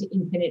have to get to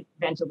infinite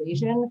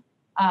ventilation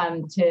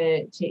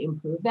to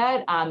improve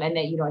that. And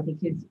that, I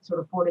think his sort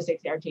of 4 to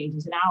 6 air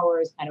changes an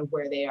hour is kind of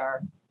where they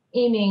are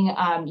aiming.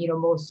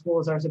 Most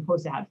schools are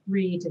supposed to have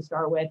 3 to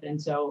start with. And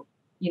so,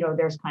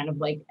 there's kind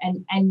of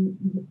and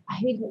I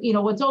think,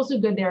 what's also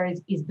good there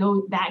is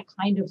though that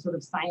kind of sort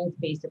of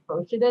science-based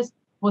approach to this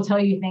will tell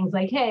you things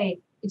like, hey,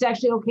 it's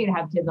actually okay to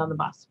have kids on the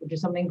bus, which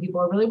is something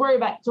people are really worried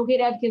about. It's okay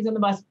to have kids on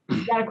the bus.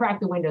 You got to crack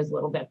the windows a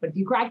little bit. But if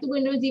you crack the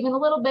windows even a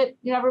little bit,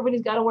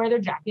 everybody's got to wear their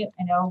jacket.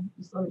 I know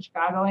you live in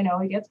Chicago. I know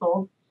it gets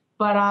cold.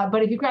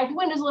 But if you crack the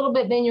windows a little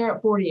bit, then you're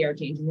at 40 air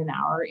changes an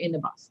hour in the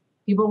bus.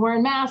 People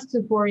wearing masks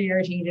with 40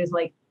 air changes,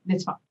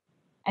 that's fine.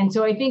 And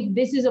so I think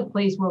this is a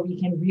place where we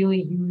can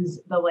really use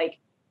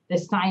the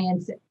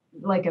science,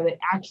 the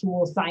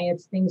actual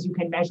science, things you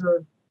can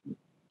measure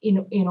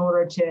in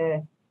order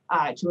to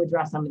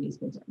address some of these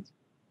concerns.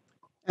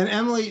 And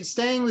Emily,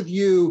 staying with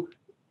you,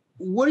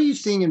 what are you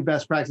seeing in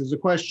best practice? A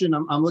question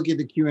I'm looking at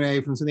the Q&A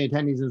from some of the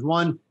attendees is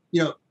one,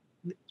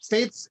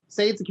 states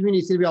and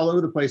communities seem to be all over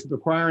the place with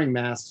requiring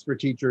masks for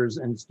teachers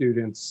and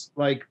students.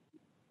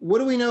 What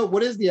do we know?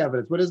 What is the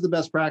evidence? What is the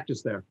best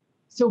practice there?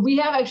 So we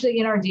have actually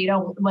in our data,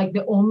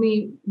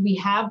 we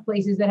have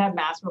places that have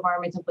mask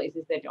requirements and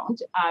places that don't.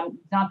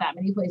 Not that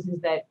many places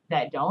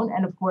that don't.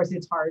 And of course,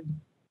 it's hard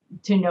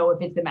to know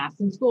if it's the masks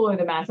in school or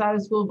the masks out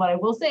of school. But I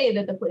will say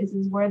that the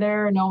places where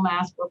there are no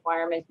mask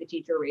requirements, the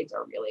teacher rates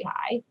are really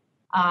high.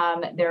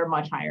 They're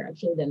much higher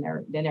actually than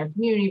their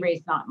community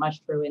rates. Not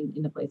much true in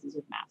the places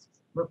with masks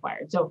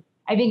required. So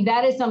I think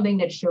that is something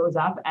that shows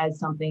up as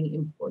something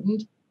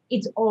important.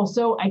 It's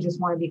also, I just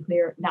want to be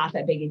clear, not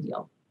that big a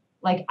deal.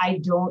 I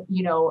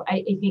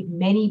think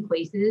many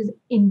places,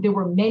 there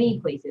were many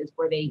places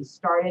where they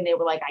started, they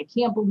were like, I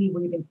can't believe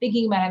we're even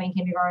thinking about having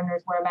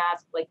kindergartners wear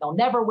masks. They'll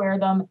never wear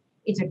them.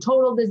 It's a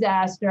total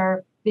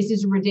disaster. This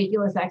is a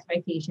ridiculous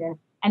expectation.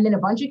 And then a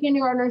bunch of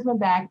kindergartners went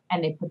back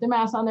and they put the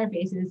masks on their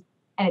faces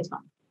and it's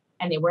fine.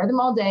 And they wear them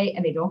all day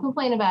and they don't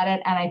complain about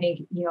it. And I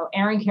think,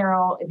 Aaron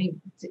Carroll, I think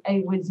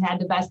had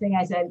the best thing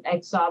I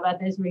saw about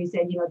this, where he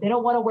said, they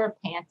don't want to wear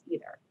pants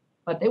either,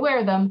 but they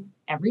wear them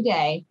every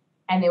day.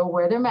 And they will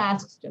wear their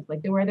masks just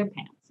like they wear their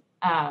pants.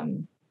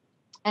 And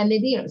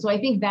they, so I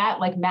think that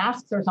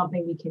masks are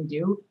something we can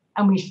do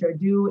and we should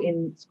do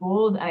in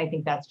schools. And I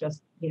think that's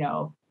just,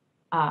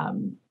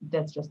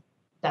 that's just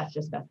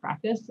best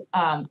practice.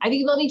 I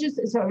think let me just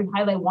sort of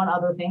highlight one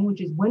other thing,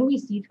 which is when we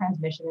see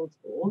transmission in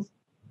schools,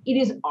 it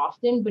is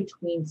often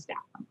between staff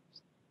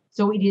members.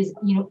 So it is,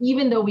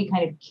 even though we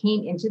kind of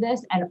came into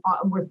this and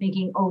we're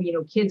thinking,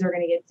 kids are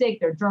going to get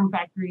sick, they're germ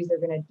factories, they're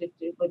going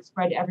to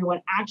spread to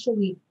everyone.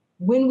 Actually,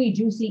 when we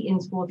do see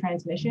in-school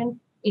transmission,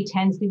 it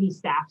tends to be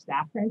staff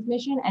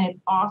transmission, and it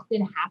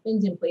often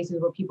happens in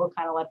places where people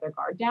kind of let their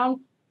guard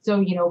down. So,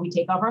 we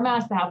take off our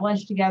masks to have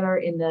lunch together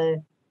in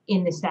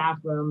the staff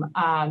room,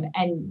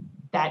 and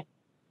that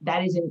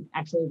isn't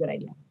actually a good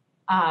idea.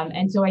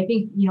 And so I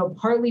think,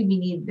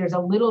 partly there's a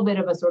little bit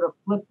of a sort of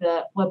flip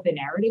the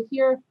narrative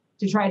here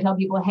to try to tell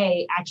people,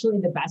 hey, actually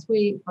the best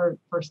way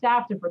for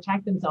staff to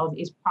protect themselves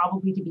is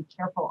probably to be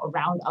careful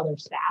around other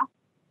staff.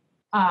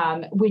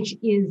 Which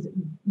is,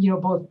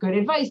 both good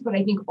advice, but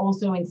I think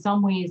also in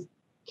some ways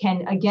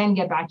can, again,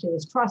 get back to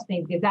this trust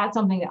thing, because that's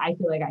something that I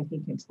feel like I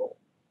can control,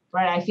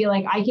 right? I feel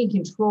like I can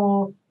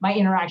control my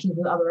interactions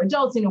with other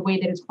adults in a way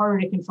that it's harder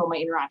to control my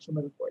interaction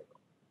with a 4-year-old.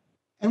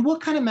 And what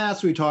kind of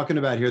masks are we talking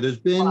about here? There's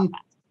been,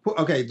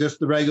 just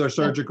the regular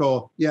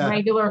surgical,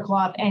 regular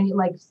cloth and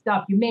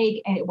stuff you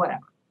make and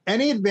whatever.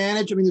 Any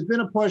advantage? There's been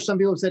a push. Some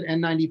people have said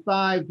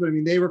N95, but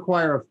they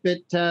require a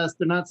fit test.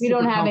 They're not. We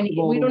don't have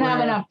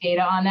enough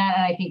data on that,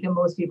 and I think that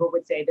most people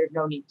would say there's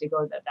no need to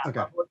go that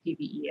level of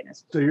PPE in a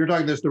school. So you're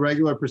talking the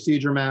regular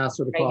procedure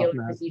mask or the cloth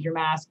mask? Procedure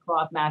mask,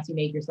 cloth mask you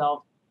make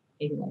yourself.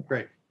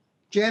 Great.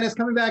 Janice,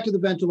 coming back to the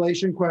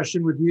ventilation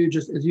question with you,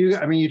 just as you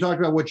talked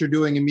about what you're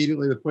doing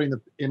immediately with putting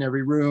them in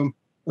every room.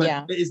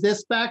 But is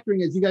this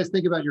factoring, as you guys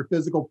think about your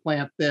physical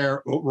plant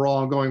there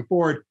overall going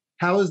forward?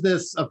 How is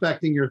this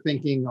affecting your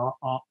thinking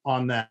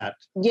on that?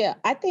 Yeah,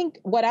 I think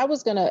what I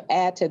was going to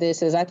add to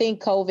this is I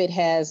think COVID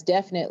has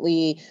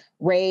definitely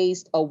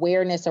raised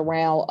awareness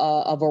around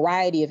a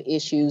variety of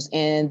issues,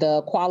 and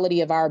the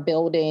quality of our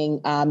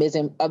buildings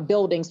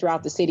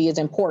throughout the city is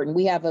important.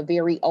 We have a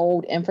very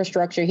old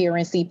infrastructure here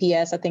in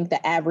CPS. I think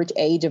the average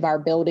age of our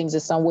buildings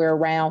is somewhere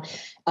around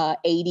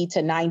 80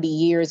 to 90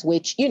 years,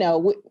 which,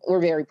 we're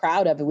very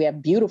proud of it. We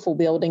have beautiful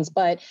buildings,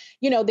 but,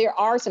 there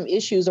are some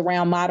issues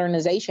around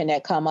modernization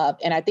that come up.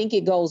 And I think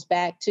it goes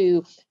back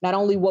to not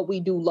only what we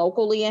do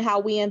locally and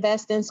how we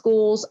invest in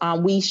schools.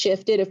 We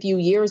shifted a few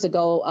years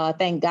ago,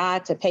 thank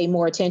God, to pay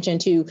more attention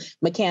to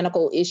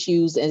mechanical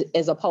issues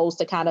as opposed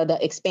to kind of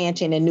the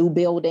expansion and new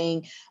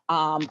building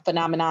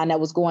phenomenon that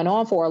was going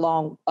on for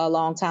a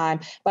long time.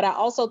 But I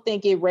also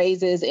think it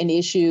raises an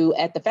issue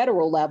at the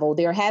federal level.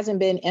 There hasn't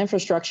been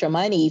infrastructure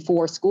money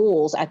for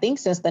schools, I think,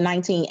 since the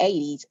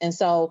 1980s. And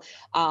so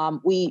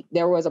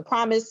there was a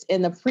promise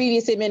in the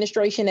previous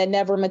administration that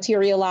never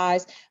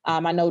materialized.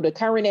 I know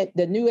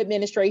the new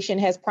administration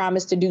has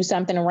promised to do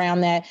something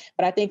around that.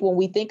 But I think when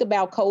we think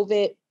about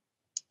COVID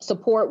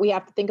support, we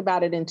have to think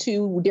about it in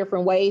two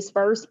different ways.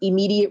 First,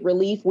 immediate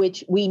relief,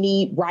 which we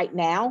need right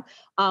now,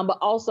 but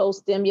also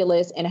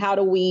stimulus, and how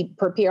do we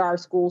prepare our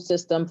school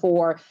system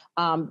for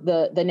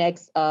the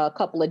next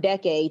couple of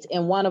decades.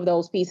 And one of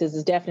those pieces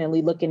is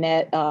definitely looking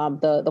at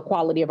the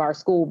quality of our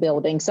school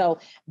building. So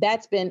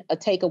that's been a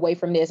takeaway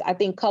from this. I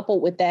think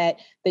coupled with that,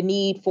 the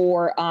need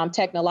for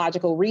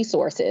technological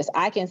resources.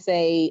 I can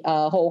say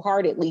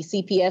wholeheartedly,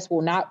 CPS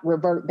will not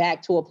revert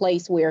back to a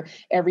place where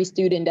every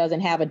student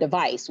doesn't have a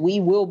device. We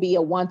will be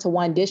a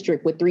one-to-one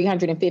district with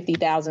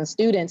 350,000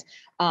 students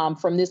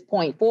from this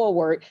point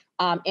forward.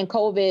 And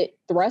COVID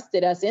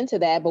thrusted us into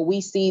that, but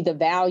we see the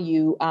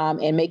value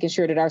in making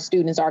sure that our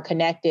students are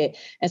connected.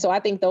 And so I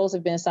think those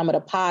have been some of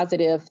the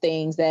positive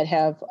things that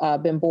have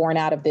been born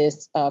out of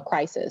this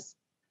crisis.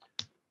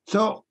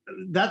 So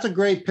that's a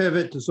great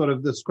pivot to sort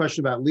of this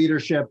question about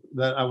leadership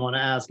that I want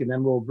to ask, and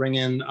then we'll bring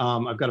in,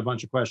 I've got a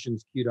bunch of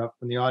questions queued up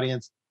from the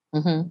audience.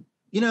 Mm-hmm.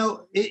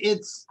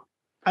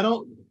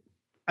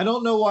 I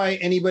don't know why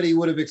anybody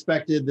would have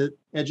expected that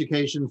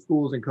education,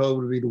 schools, and COVID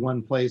would be the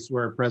one place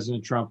where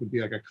President Trump would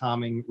be like a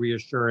calming,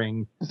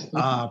 reassuring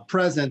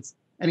presence.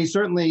 And he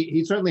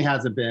certainly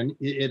hasn't been.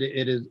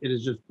 It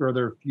is just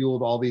further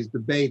fueled all these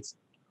debates.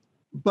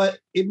 But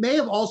it may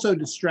have also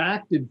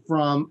distracted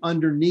from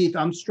underneath.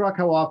 I'm struck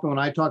how often when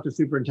I talk to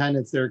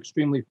superintendents, they're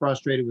extremely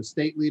frustrated with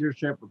state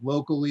leadership, with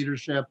local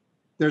leadership.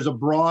 There's a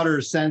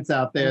broader sense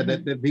out there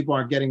that people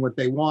aren't getting what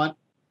they want.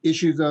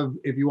 Issues of,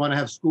 if you want to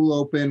have school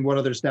open, what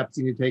other steps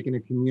you need to take in a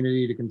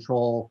community to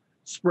control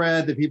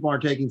spread, that people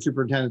aren't taking.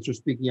 Superintendents are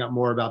speaking up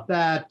more about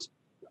that.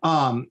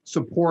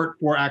 Support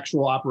for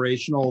actual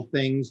operational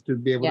things to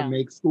be able to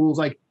make schools,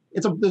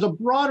 there's a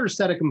broader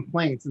set of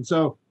complaints. And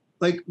so,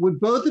 would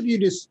both of you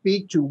just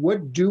speak to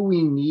what do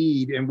we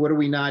need and what are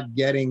we not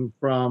getting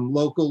from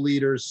local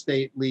leaders,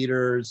 state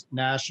leaders,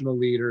 national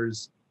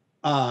leaders?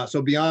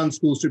 So beyond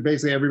schools,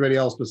 basically everybody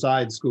else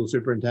besides school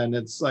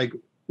superintendents,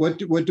 what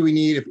do we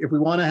need if we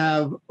want to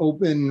have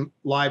open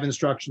live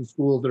instruction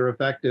schools that are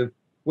effective?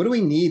 What do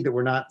we need that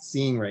we're not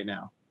seeing right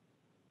now?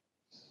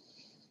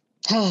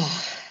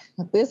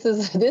 This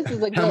is a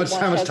good How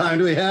much time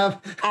do we have?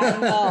 I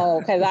know,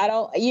 because I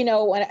don't,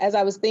 as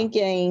I was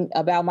thinking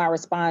about my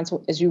response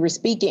as you were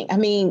speaking,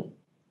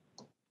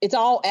 it's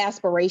all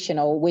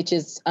aspirational, which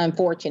is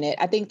unfortunate.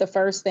 I think the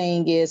first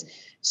thing is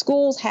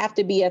schools have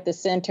to be at the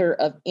center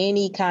of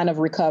any kind of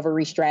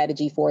recovery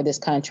strategy for this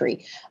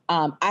country.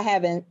 I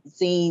haven't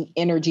seen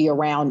energy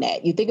around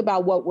that. You think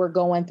about what we're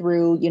going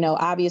through,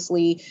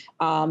 obviously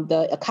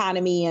the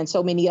economy and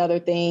so many other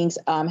things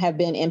have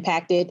been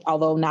impacted,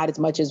 although not as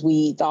much as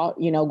we thought,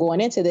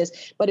 going into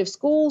this. But if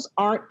schools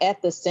aren't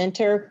at the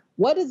center,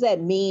 what does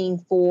that mean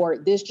for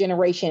this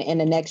generation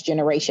and the next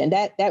generation?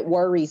 That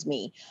worries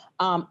me.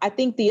 I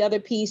think the other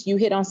piece, you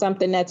hit on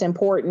something that's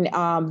important,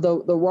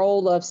 the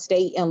role of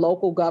state and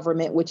local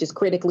government, which is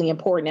critically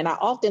important. And I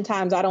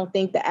don't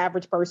think the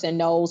average person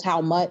knows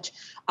how much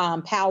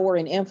power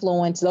and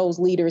influence those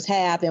leaders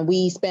have. And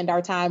we spend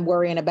our time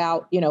worrying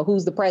about,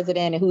 who's the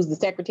president and who's the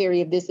secretary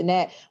of this and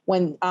that,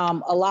 when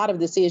a lot of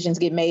decisions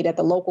get made at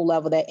the local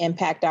level that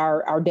impact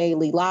our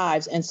daily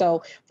lives. And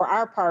so for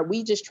our part,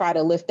 we just try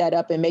to lift that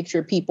up and make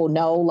sure people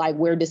know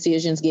where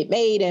decisions get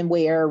made and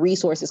where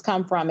resources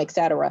come from, et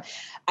cetera.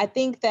 I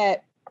think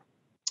that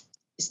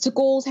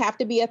schools have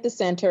to be at the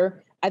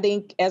center. I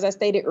think, as I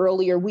stated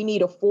earlier, we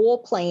need a full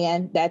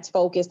plan that's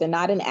focused and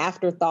not an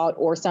afterthought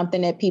or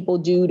something that people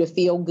do to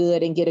feel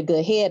good and get a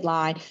good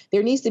headline.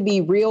 There needs to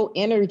be real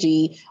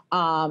energy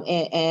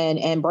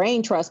and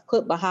brain trust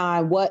put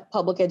behind what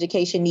public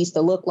education needs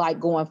to look like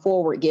going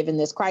forward, given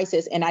this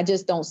crisis. And I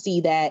just don't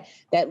see that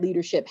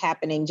leadership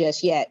happening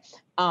just yet.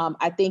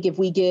 I think if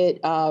we get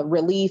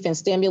relief and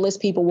stimulus,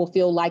 people will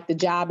feel like the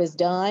job is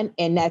done,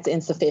 and that's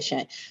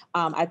insufficient.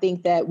 I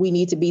think that we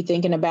need to be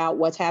thinking about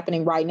what's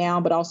happening right now,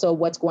 but also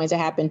what's going to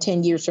happen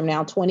 10 years from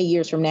now, 20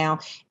 years from now.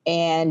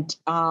 And,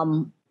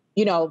 I'm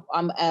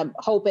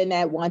hoping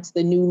that once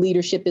the new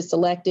leadership is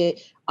selected,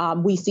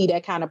 we see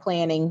that kind of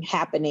planning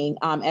happening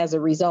as a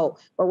result.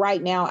 But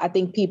right now, I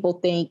think people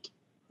think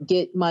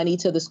get money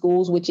to the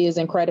schools, which is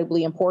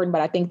incredibly important.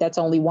 But I think that's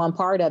only one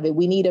part of it.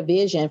 We need a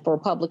vision for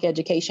public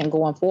education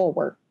going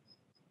forward.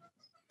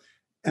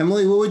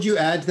 Emily, what would you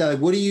add to that? Like,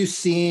 what are you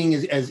seeing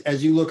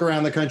as you look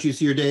around the country,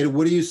 see your data?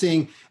 What are you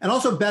seeing? And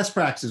also best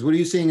practices. What are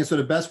you seeing as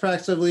sort of best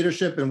practice of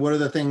leadership? And what are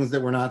the things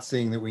that we're not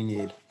seeing that we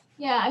need?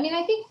 Yeah, I mean,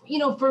 I think,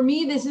 for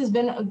me, this has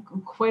been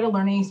quite a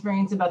learning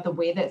experience about the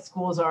way that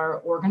schools are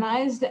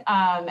organized.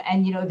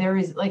 And, there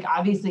is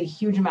obviously a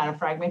huge amount of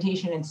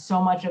fragmentation, and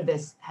so much of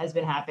this has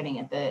been happening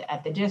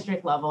at the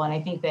district level. And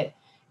I think that,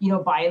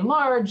 by and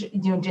large,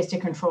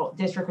 district control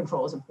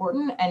is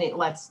important, and it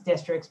lets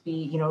districts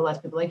be, lets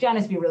people like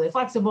Janice be really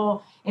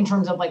flexible in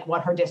terms of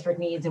what her district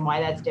needs and why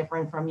that's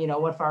different from,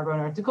 what Fargo,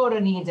 North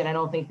Dakota needs. And I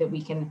don't think that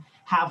we can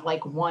have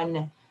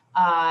one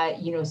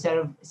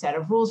set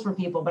of rules for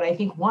people. But I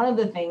think one of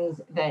the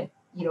things that,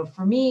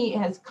 for me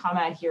has come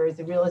out here is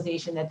the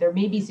realization that there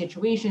may be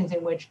situations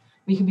in which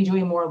we could be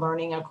doing more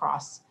learning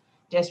across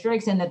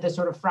districts, and that the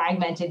sort of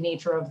fragmented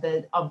nature of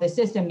the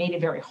system made it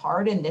very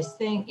hard in this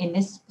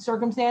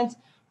circumstance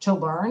to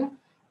learn.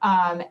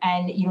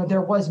 And,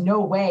 there was no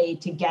way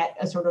to get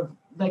a sort of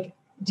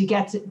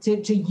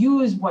to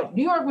use what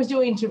New York was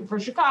doing for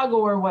Chicago,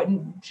 or what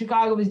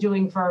Chicago was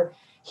doing for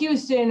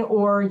Houston,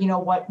 or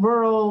what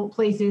rural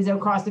places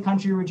across the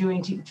country were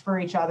doing for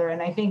each other.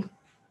 And I think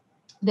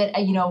that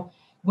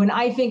when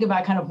I think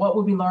about kind of what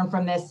would we learn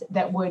from this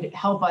that would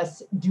help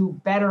us do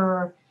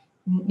better,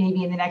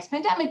 maybe in the next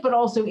pandemic, but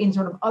also in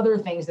sort of other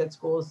things that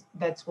schools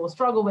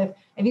struggle with,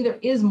 I think there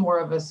is more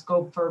of a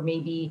scope for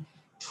maybe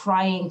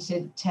trying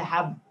to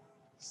have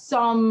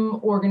some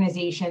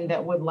organization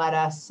that would let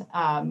us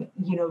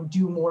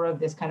do more of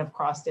this kind of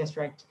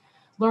cross-district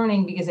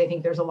learning, because I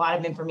think there's a lot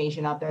of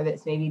information out there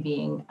that's maybe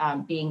being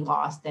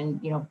lost.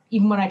 And,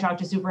 even when I talked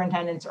to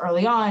superintendents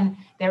early on,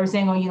 they were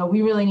saying, oh,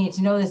 we really need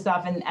to know this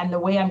stuff. And the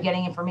way I'm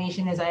getting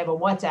information is I have a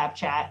WhatsApp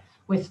chat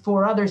with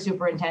 4 other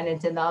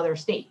superintendents in the other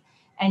state.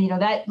 And,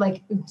 that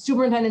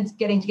superintendents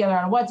getting together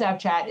on a WhatsApp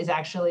chat is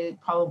actually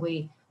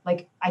probably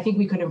I think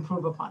we could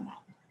improve upon that.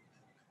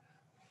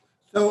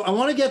 So I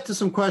want to get to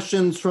some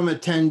questions from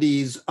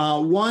attendees.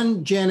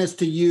 One, Janice,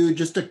 to you,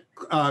 just to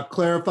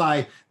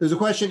clarify, there's a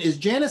question. Is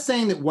Janice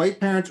saying that white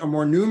parents are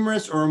more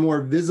numerous or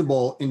more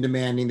visible in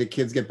demanding that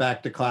kids get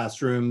back to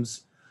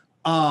classrooms?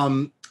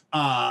 And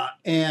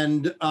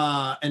is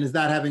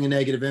that having a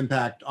negative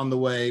impact on the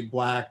way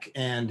Black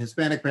and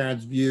Hispanic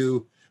parents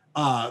view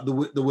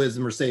the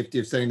wisdom or safety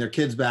of sending their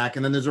kids back?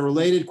 And then there's a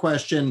related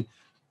question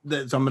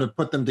so I'm going to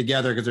put them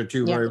together because they're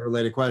two very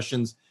related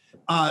questions.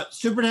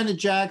 Superintendent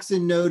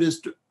Jackson noted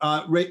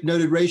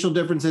racial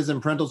differences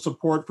in parental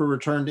support for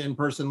return to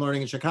in-person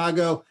learning in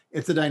Chicago.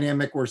 It's a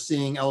dynamic we're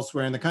seeing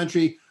elsewhere in the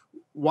country.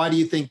 Why do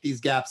you think these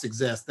gaps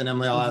exist? And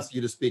Emily, I'll ask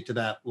you to speak to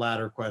that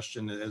latter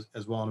question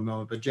as well in a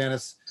moment. But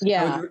Janice,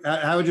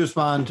 how would you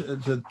respond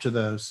to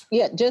those?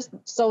 Yeah, just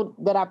so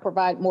that I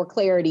provide more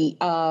clarity.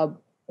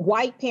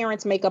 White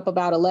parents make up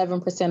about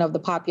 11% of the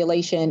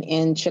population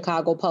in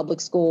Chicago public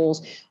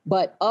schools,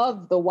 but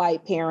of the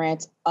white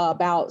parents,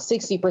 about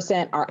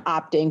 60% are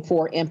opting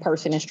for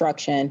in-person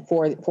instruction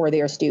for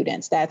their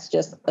students. That's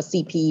just a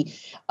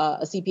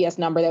CPS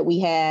number that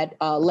we had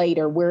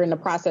later. We're in the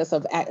process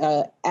of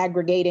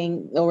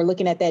aggregating or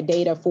looking at that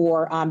data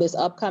for this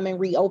upcoming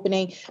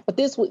reopening. But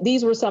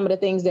these were some of the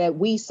things that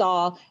we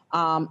saw.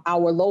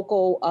 Our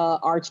local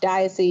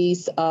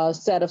archdiocese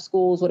set of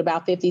schools with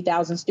about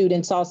 50,000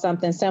 students saw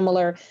something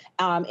similar.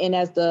 And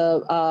as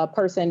the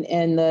person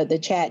in the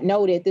chat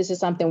noted, this is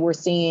something we're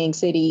seeing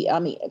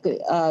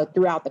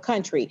throughout the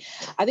country.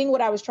 I think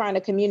what I was trying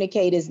to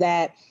communicate is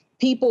that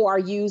people are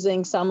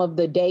using some of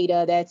the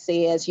data that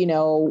says,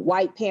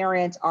 white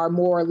parents are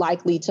more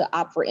likely to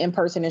opt for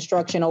in-person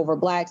instruction over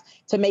Blacks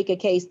to make a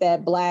case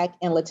that Black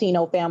and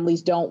Latino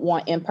families don't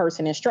want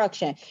in-person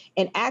instruction.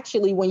 And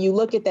actually, when you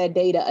look at that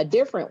data a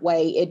different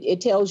way,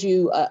 it tells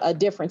you a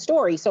different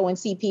story. So in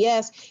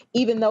CPS,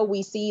 even though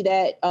we see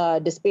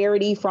that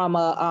disparity from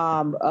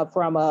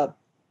a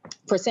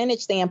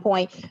percentage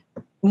standpoint,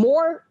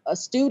 more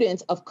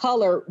students of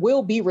color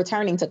will be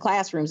returning to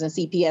classrooms in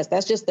CPS.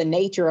 That's just the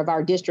nature of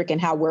our district and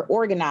how we're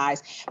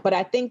organized. But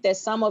I think that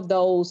some of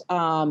those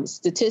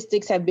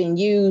statistics have been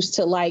used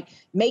to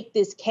make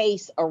this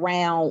case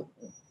around,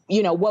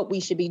 what we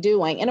should be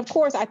doing. And of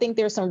course, I think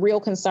there's some real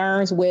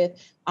concerns with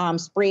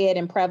spread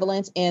and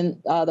prevalence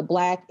in the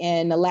Black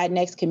and the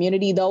Latinx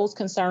community. Those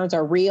concerns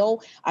are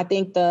real. I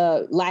think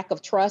the lack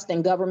of trust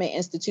in government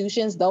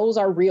institutions, those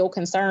are real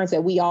concerns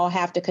that we all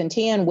have to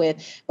contend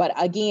with. But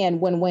again,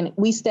 when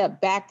we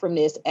step back from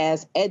this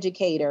as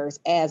educators,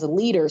 as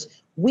leaders,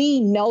 we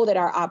know that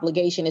our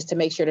obligation is to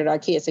make sure that our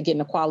kids are getting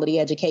a quality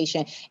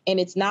education, and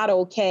it's not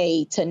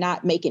okay to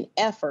not make an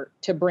effort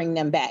to bring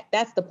them back.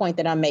 That's the point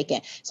that I'm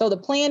making. So the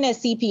plan that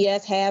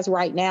CPS has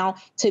right now,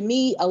 to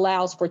me,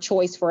 allows for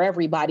choice for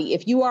everybody.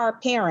 If you are a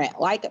parent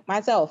like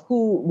myself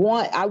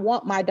I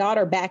want my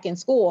daughter back in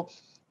school,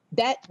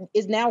 that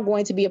is now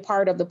going to be a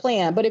part of the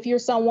plan. But if you're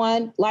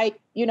someone like,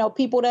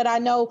 people that I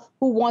know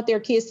who want their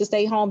kids to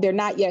stay home, they're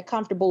not yet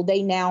comfortable,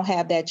 they now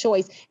have that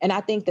choice. And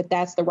I think that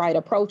that's the right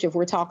approach if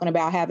we're talking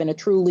about having a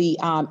truly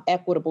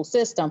equitable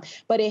system.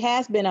 But it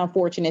has been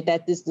unfortunate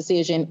that this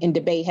decision and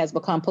debate has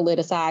become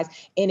politicized.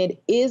 And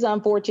it is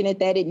unfortunate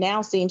that it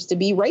now seems to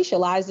be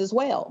racialized as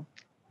well.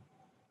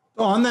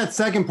 So on that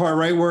second part,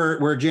 right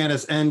where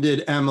Janice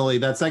ended, Emily,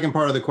 that second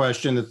part of the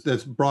question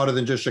that's broader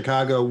than just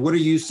Chicago, what are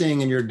you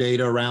seeing in your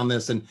data around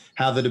this and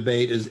how the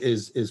debate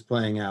is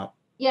playing out?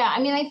 Yeah,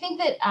 I mean, I think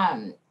that,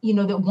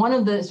 that one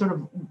of the sort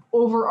of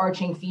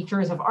overarching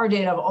features of our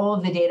data, of all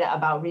of the data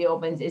about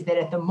reopens, is that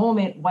at the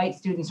moment, white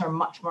students are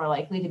much more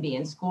likely to be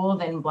in school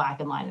than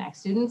Black and Latinx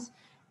students.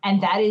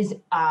 And that is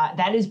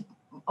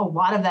a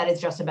lot of that is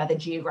just about the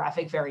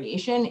geographic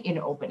variation in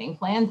opening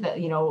plans, that,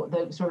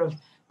 the sort of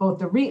both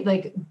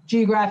the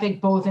geographic,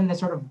 both in the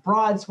sort of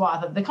broad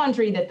swath of the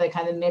country, that the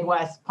kind of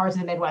Midwest, parts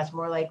of the Midwest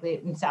more likely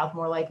and South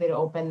more likely to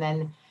open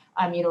than,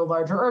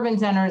 larger urban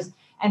centers,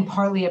 and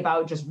partly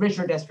about just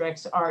richer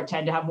districts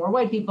tend to have more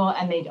white people,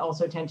 and they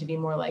also tend to be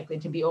more likely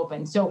to be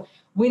open. So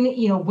when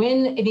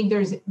I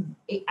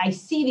think I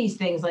see these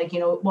things like,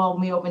 when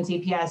we open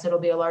CPS, it'll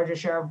be a larger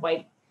share of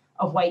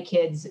white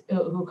kids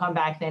who come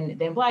back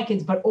than Black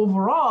kids. But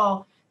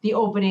overall, the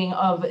opening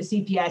of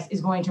CPS is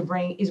going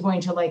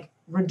to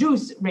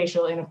reduce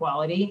racial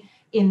inequality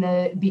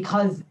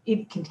because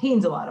it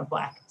contains a lot of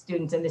Black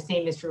students, and the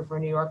same is true for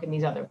New York and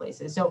these other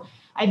places. So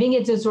I think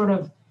it's a sort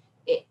of,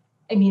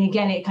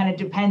 again, it kind of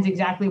depends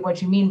exactly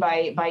what you mean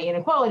by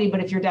inequality, but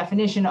if your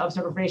definition of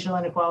sort of racial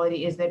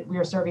inequality is that we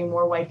are serving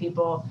more white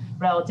people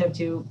relative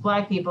to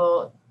Black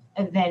people,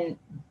 then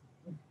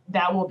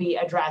that will be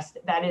addressed.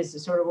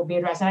 Will be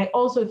addressed. And I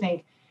also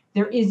think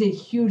there is a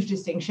huge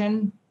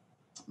distinction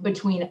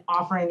between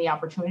offering the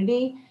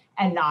opportunity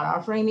and not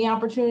offering the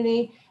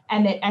opportunity,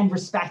 and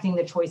respecting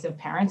the choice of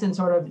parents, and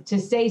sort of to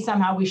say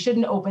somehow we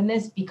shouldn't open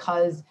this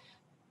because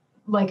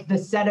the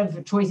set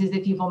of choices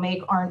that people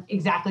make aren't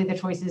exactly the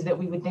choices that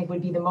we would think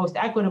would be the most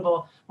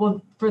equitable.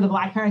 Well, for the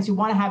Black parents who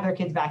want to have their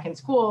kids back in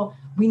school,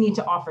 we need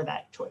to offer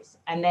that choice.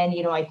 And then,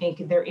 I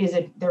think there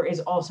is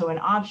also an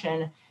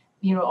option,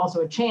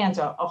 also a chance,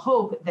 a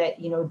hope that,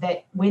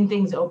 that when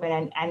things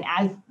open and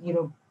as,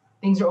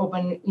 things are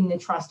open and the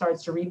trust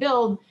starts to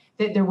rebuild,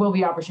 that there will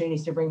be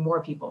opportunities to bring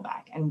more people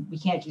back. And we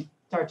can't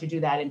start to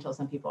do that until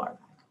some people are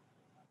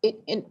back.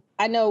 And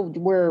I know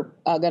we're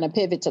going to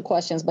pivot to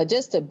questions, but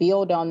just to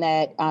build on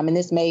that, and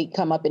this may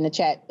come up in the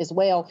chat as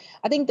well,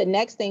 I think the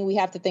next thing we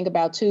have to think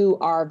about too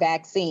are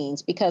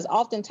vaccines, because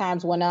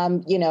oftentimes when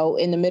I'm,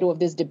 in the middle of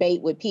this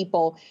debate with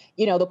people,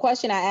 the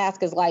question I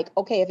ask is like,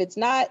 okay,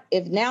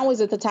 if now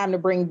is it the time to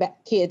bring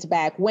kids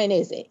back, when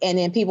is it? And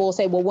then people will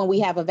say, well, when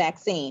we have a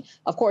vaccine.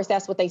 Of course,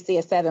 that's what they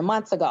said 7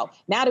 months ago.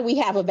 Now that we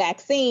have a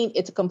vaccine,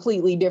 it's a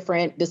completely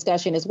different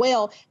discussion as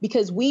well,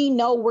 because we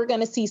know we're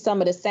going to see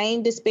some of the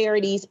same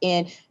disparities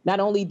in not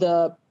only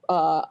the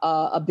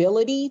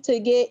ability to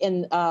get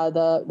and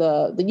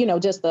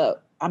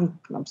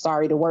I'm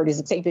sorry, the word is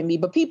escaping me,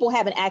 but people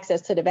having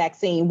access to the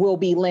vaccine will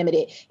be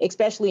limited,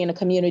 especially in the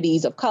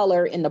communities of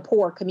color, in the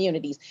poor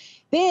communities.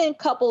 Then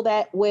couple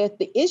that with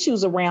the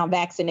issues around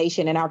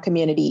vaccination in our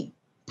community.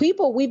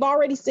 We've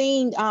already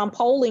seen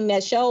polling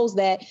that shows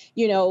that,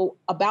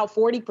 about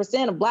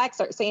 40% of Blacks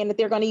are saying that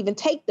they're going to even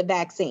take the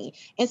vaccine.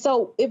 And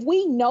so if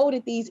we know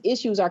that these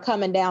issues are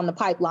coming down the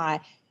pipeline,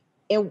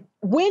 and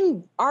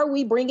when are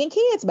we bringing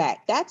kids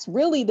back? That's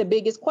really the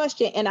biggest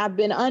question. And I've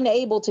been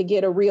unable to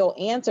get a real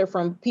answer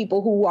from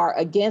people who are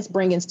against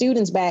bringing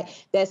students back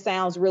that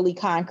sounds really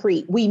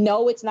concrete. We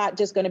know it's not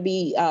just going to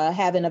be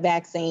having a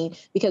vaccine,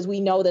 because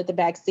we know that the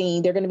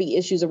vaccine, there are going to be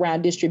issues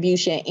around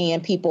distribution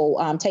and people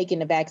taking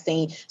the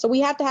vaccine. So we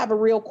have to have a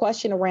real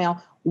question around,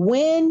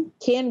 when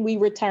can we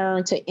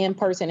return to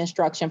in-person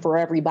instruction for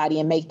everybody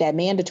and make that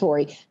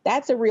mandatory?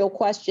 That's a real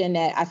question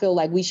that I feel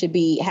like we should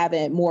be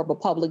having more of a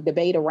public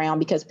debate around,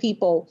 because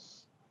people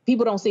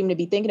don't seem to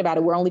be thinking about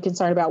it. We're only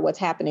concerned about what's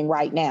happening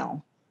right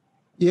now.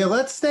 Yeah,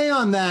 let's stay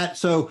on that.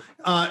 So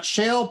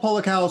Shale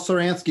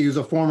Polakal-Saransky, who's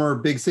a former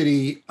big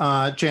city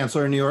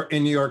chancellor in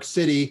New York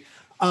City,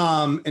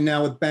 and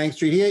now with Bank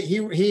Street,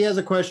 he has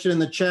a question in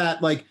the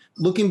chat, like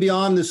looking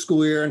beyond the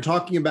school year and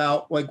talking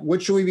about like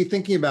what should we be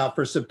thinking about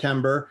for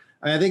September.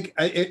 I think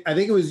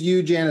it was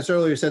you, Janice,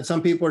 earlier said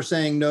some people are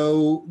saying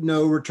no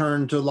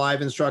return to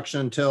live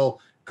instruction until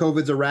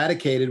COVID's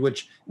eradicated,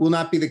 which will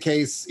not be the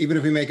case, even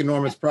if we make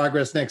enormous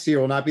progress next year,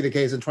 will not be the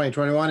case in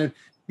 2021. And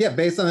yeah,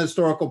 based on the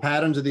historical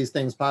patterns of these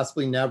things,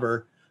 possibly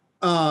never.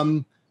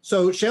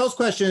 So Shale's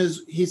question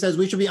is, he says,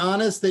 we should be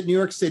honest that New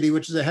York City,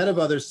 which is ahead of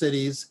other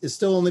cities, is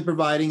still only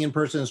providing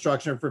in-person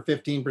instruction for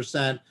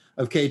 15%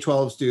 of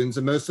K-12 students.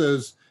 And most of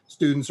those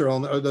students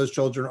those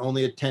children are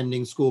only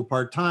attending school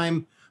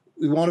part-time.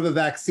 We won't have a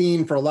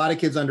vaccine for a lot of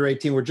kids under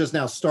 18. We're just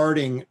now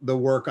starting the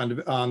work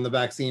on the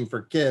vaccine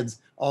for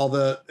kids. All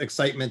the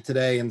excitement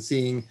today and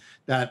seeing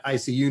that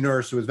ICU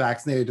nurse who was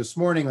vaccinated this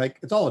morning, like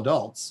it's all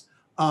adults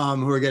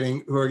who are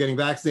getting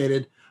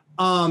vaccinated.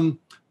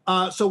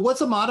 So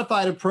what's a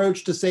modified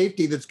approach to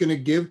safety that's going to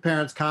give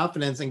parents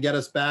confidence and get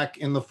us back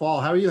in the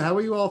fall? How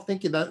are you all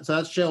thinking that? So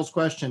that's Shell's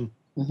question.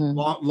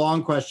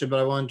 Long question, but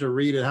I wanted to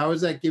read it. How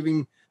is that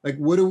giving, like,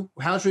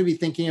 how should we be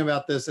thinking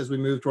about this as we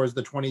move towards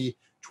the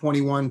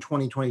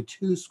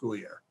 2021-2022 school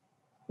year?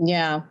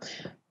 Yeah.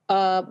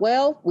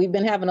 Well, we've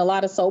been having a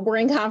lot of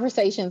sobering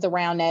conversations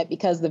around that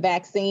because the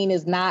vaccine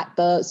is not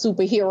the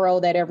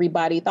superhero that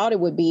everybody thought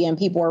it would be. And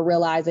people are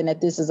realizing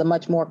that this is a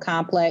much more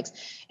complex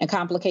and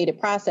complicated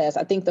process.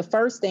 I think the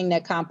first thing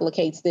that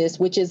complicates this,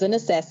 which is a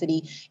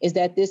necessity, is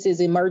that this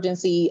is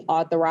emergency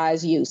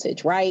authorized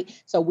usage, right?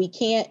 So we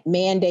can't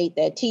mandate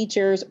that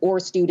teachers or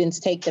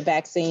students take the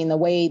vaccine the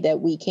way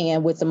that we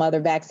can with some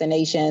other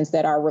vaccinations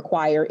that are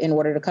required in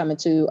order to come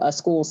into a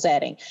school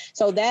setting.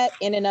 So that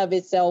in and of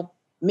itself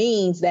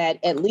means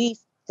that at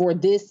least for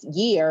this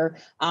year,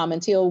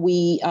 until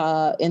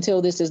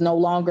this is no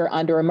longer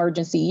under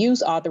emergency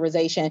use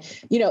authorization,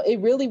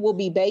 it really will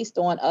be based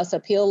on us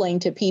appealing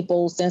to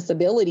people's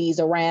sensibilities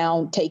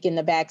around taking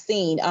the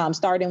vaccine,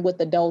 starting with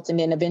adults and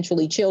then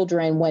eventually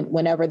children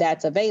whenever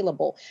that's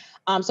available.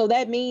 So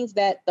that means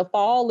that the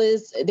fall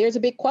there's a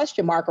big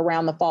question mark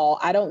around the fall.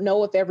 I don't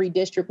know if every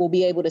district will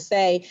be able to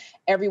say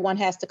everyone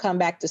has to come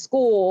back to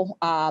school,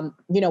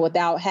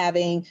 without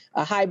having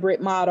a hybrid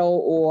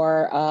model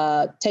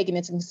or taking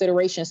into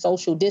consideration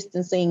social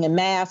distancing and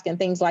masks and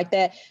things like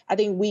that. I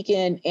think we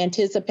can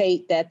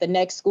anticipate that the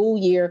next school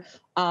year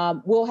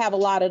we'll have a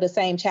lot of the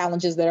same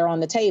challenges that are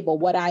on the table.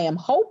 What I am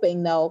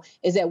hoping, though,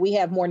 is that we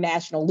have more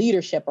national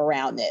leadership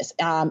around this.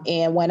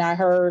 And when I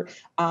heard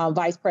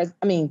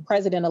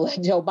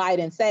President-elect Joe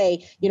Biden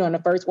say, in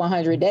the first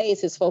 100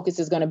 days, his focus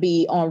is going to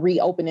be on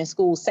reopening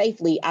schools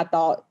safely, I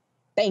thought,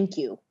 thank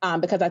you,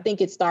 because I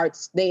think it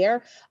starts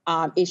there.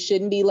 It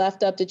shouldn't be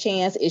left up to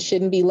chance. It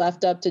shouldn't be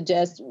left up to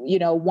just,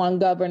 one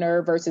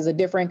governor versus a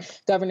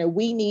different governor.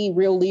 We need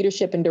real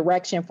leadership and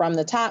direction from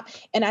the top.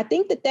 And I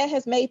think that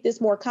has made this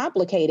more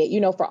complicated.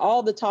 For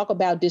all the talk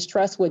about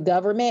distrust with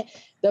government,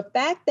 the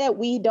fact that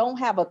we don't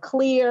have a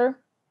clear,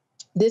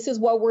 this is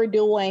what we're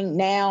doing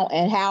now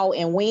and how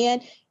and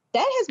when,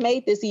 that has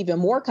made this even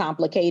more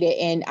complicated.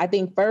 And I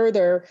think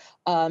further,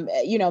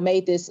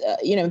 made this,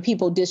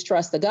 people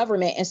distrust the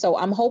government. And so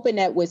I'm hoping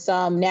that with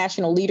some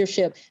national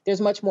leadership,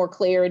 there's much more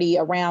clarity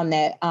around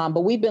that.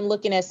 But we've been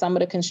looking at some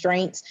of the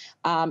constraints,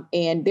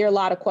 and there are a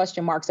lot of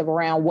question marks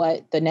around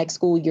what the next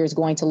school year is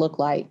going to look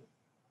like.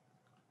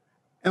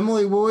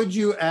 Emily, what would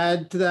you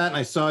add to that? And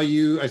I saw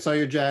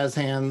your jazz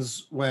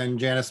hands when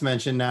Janice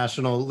mentioned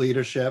national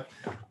leadership.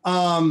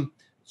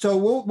 So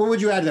what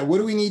would you add to that? What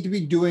do we need to be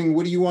doing?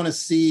 What do you want to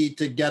see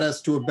to get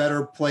us to a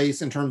better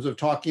place in terms of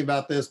talking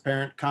about this,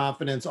 parent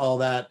confidence, all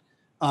that,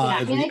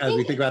 as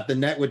we think about the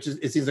net, which is,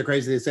 it seems so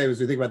crazy to say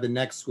as we think about the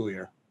next school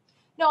year?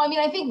 No,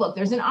 I think, look,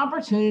 there's an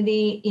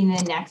opportunity in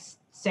the next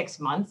 6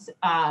 months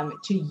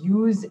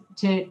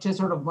to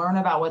sort of learn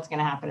about what's going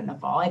to happen in the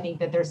fall. I think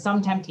that there's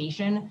some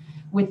temptation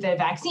with the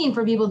vaccine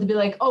for people to be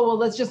like, oh, well,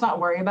 let's just not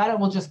worry about it.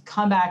 We'll just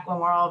come back when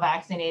we're all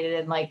vaccinated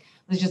and let's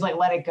just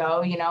let it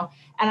go,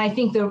 And I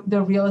think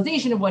the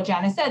realization of what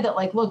Janice said, that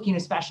look,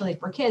 especially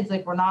for kids,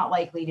 we're not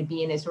likely to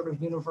be in a sort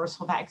of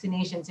universal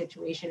vaccination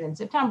situation in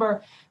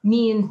September,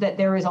 means that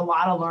there is a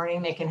lot of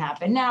learning that can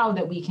happen now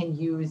that we can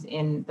use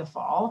in the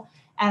fall.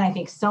 And I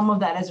think some of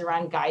that is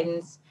around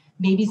guidance.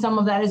 Maybe some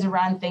of that is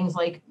around things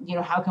like,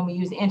 how can we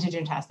use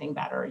antigen testing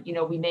better?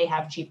 We may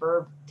have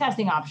cheaper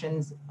testing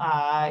options,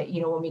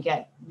 when we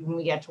get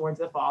towards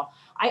the fall.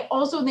 I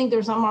also think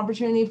there's some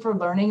opportunity for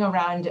learning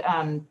around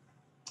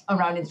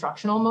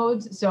instructional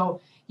modes. So,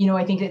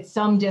 I think that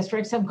some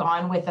districts have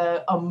gone with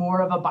a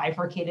more of a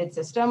bifurcated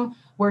system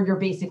where you're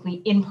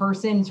basically in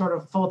person, sort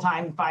of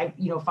full-time 4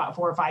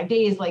 or 5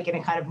 days, in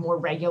a kind of more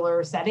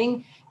regular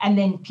setting. And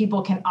then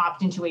people can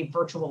opt into a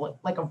virtual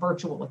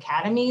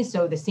academy.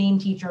 So the same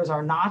teachers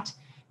are not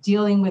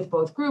dealing with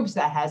both groups.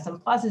 That has some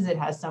pluses, it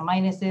has some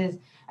minuses.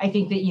 I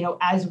think that,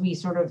 as we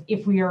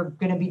if we are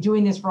going to be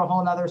doing this for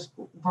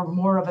for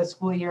more of a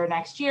school year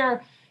next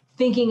year,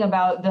 thinking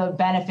about the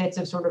benefits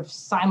of sort of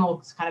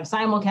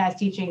simulcast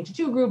teaching to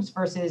 2 groups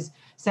versus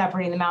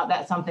separating them out,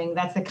 that's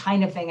the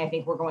kind of thing I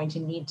think we're going to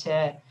need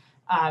to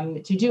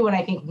do. And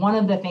I think one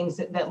of the things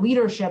that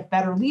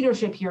better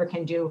leadership here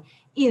can do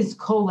is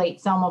collate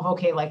some of,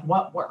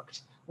 what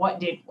worked, what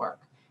didn't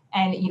work.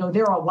 And,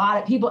 there are a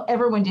lot of people,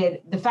 everyone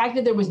did. The fact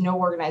that there was no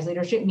organized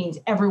leadership means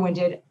everyone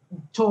did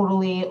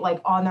totally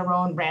on their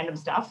own random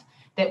stuff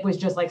that was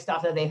just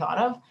stuff that they thought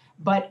of.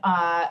 But,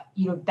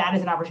 that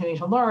is an opportunity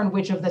to learn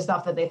which of the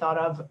stuff that they thought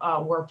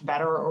of worked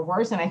better or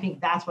worse. And I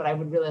think that's what I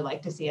would really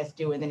like to see us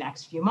do in the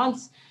next few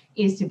months,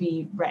 is to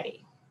be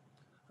ready.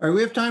 All right,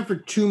 we have time for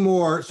 2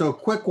 more. So a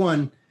quick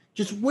one,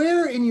 just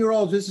where in your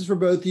all, this is for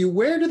both of you,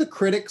 where do the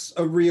critics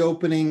of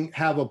reopening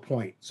have a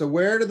point? So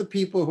where do the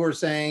people who are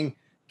saying,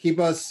 keep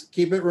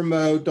it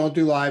remote, don't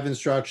do live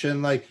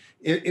instruction,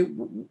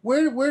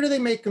 where do they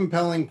make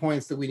compelling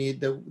points that we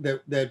need,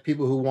 that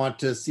people who want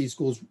to see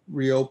schools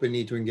reopen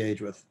need to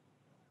engage with?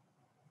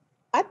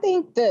 I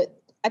think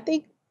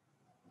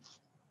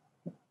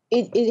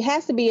it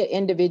has to be an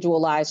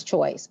individualized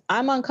choice.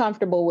 I'm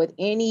uncomfortable with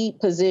any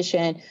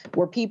position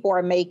where people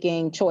are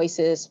making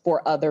choices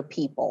for other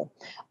people.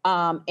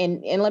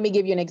 And let me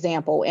give you an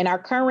example. In our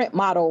current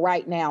model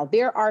right now,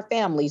 there are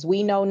families,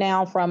 we know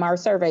now from our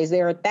surveys,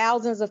 there are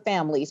thousands of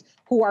families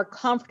who are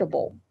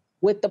comfortable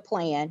with the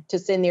plan to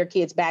send their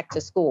kids back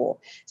to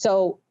school.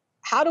 So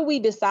how do we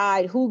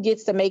decide who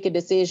gets to make a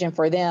decision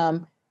for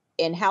them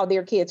and how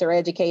their kids are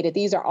educated?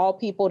 These are all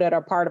people that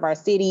are part of our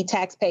city,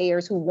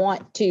 taxpayers who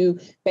want to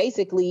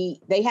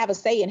basically, they have a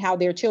say in how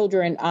their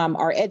children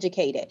are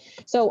educated.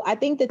 So I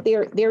think that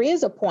there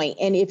is a point.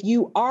 And if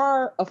you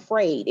are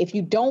afraid, if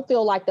you don't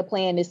feel like the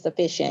plan is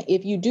sufficient,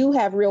 if you do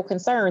have real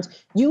concerns,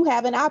 you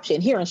have an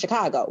option here in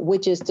Chicago,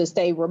 which is to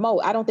stay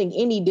remote. I don't think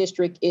any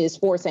district is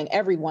forcing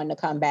everyone to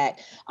come back.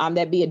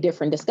 That'd be a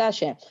different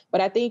discussion. But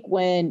I think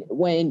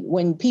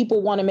when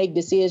people want to make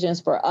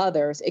decisions for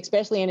others,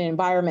 especially in an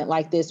environment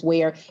like this,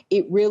 where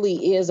it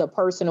really is a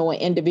personal and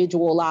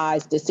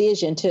individualized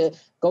decision to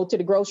go to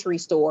the grocery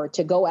store,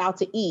 to go out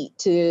to eat,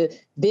 to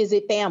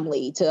visit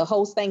family, to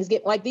host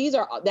Thanksgiving. Like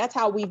that's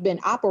how we've been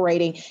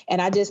operating.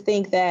 And I just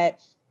think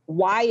that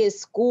why is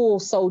school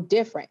so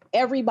different?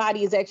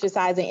 Everybody is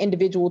exercising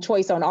individual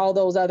choice on all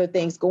those other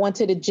things, going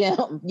to the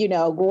gym,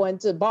 going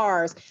to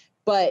bars,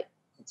 but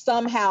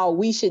somehow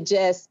we should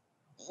just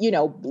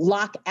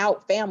lock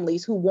out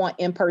families who want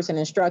in-person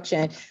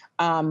instruction.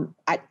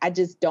 I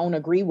just don't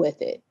agree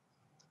with it.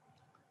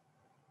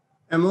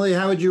 Emily,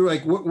 how would you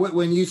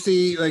when you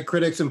see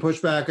critics and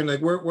pushback, and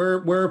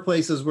where are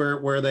places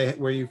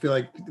where you feel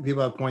like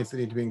people have points that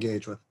need to be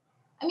engaged with?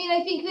 I mean,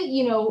 I think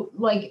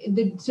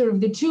that,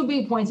 the two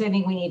big points I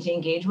think we need to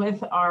engage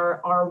with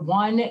are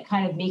one,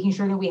 kind of making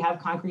sure that we have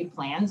concrete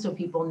plans so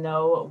people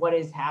know what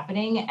is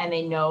happening and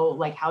they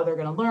know how they're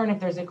going to learn if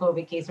there's a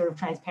COVID case, sort of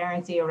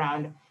transparency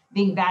around. I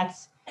think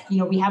that's,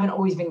 we haven't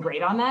always been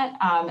great on that.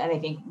 And I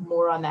think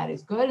more on that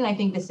is good. And I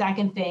think the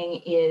second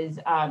thing is,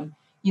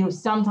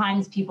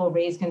 sometimes people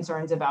raise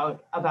concerns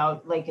about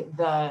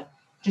the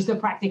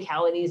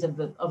practicalities of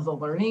the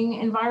learning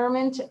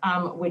environment,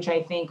 which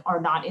I think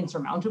are not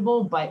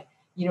insurmountable, but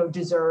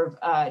deserve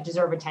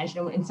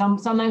attention. And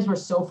sometimes we're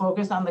so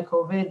focused on the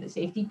COVID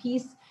safety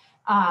piece,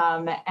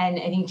 and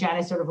I think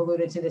Janice sort of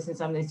alluded to this in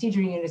some of the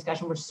teacher union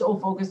discussion. We're so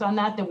focused on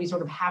that we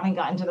sort of haven't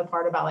gotten to the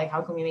part about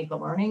how can we make the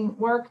learning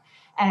work.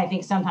 And I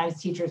think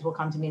sometimes teachers will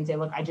come to me and say,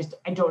 look, I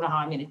don't know how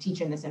I'm going to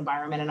teach in this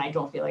environment, and I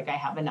don't feel like I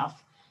have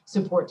enough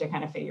support to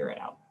kind of figure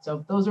it out.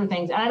 So those are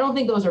things, and I don't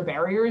think those are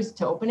barriers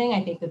to opening.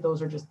 I think that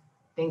those are just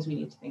things we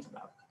need to think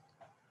about.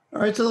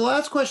 All right. So the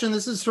last question,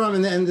 this is from,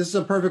 and this is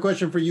a perfect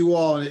question for you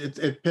all. And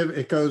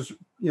it goes,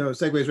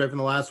 segues right from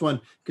the last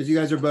one, because you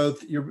guys are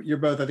both, you're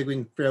both, I think we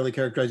can fairly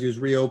characterize you as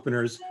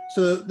reopeners.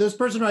 So this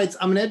person writes,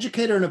 I'm an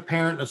educator and a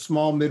parent in a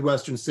small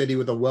Midwestern city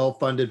with a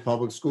well-funded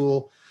public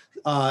school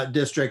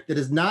district that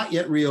is not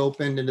yet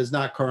reopened and is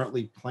not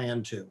currently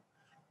planned to.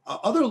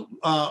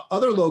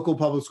 Other local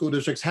public school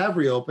districts have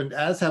reopened,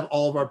 as have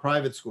all of our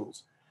private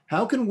schools.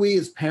 How can we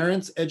as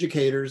parents,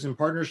 educators, in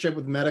partnership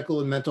with medical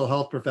and mental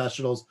health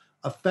professionals,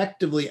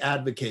 effectively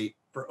advocate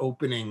for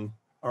opening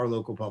our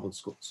local public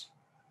schools?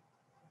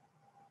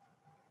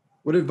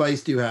 What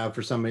advice do you have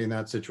for somebody in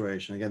that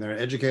situation? Again, they're an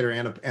educator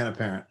and a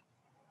parent.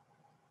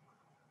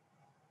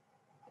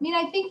 I mean,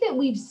 I think that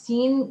we've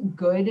seen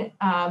good,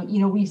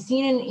 we've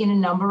seen in a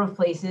number of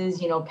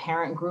places,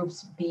 parent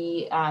groups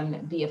be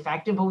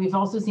effective, but we've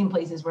also seen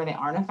places where they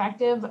aren't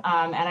effective.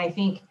 And I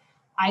think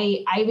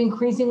I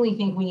increasingly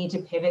think we need to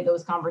pivot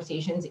those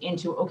conversations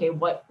into, okay,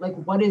 what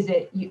is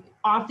it?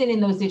 Often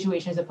in those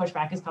situations, the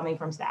pushback is coming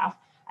from staff.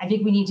 I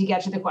think we need to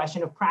get to the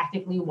question of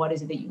practically what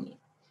is it that you need?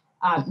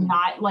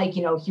 Not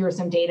here's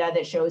some data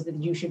that shows that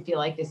you should feel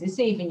like this is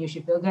safe and you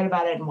should feel good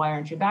about it and why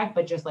aren't you back?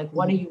 But just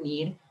what do you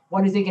need?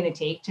 What is it going to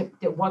take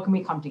what can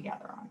we come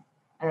together on?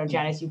 I don't know,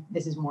 Janice,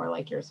 this is more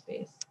like your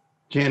space.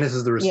 Janice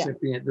is the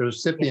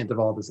recipient of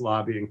all this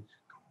lobbying.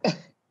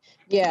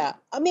 Yeah.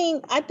 I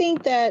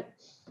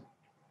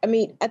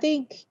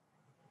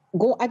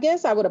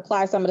guess I would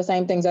apply some of the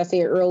same things I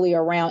said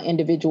earlier around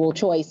individual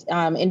choice.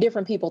 And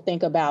different people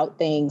think about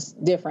things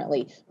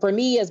differently. For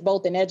me, as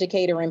both an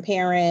educator and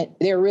parent,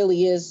 there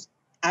really is,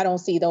 I don't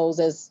see those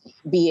as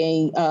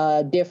being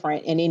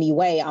different in any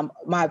way.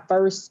 My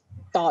first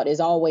thought is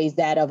always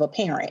that of a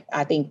parent.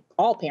 I think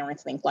all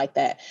parents think like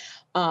that.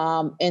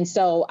 And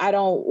so I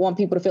don't want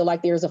people to feel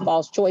like there's a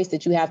false choice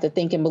that you have to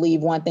think and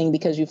believe one thing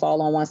because you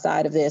fall on one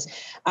side of this.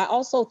 I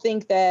also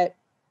think that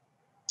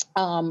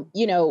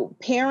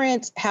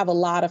parents have a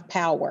lot of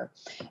power,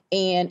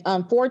 and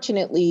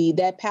unfortunately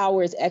that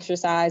power is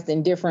exercised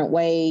in different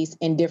ways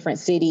in different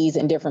cities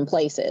and different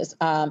places.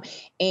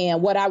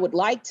 And what I would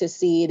like to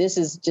see, this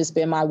has just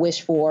been my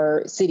wish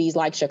for cities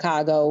like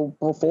Chicago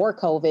before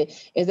COVID,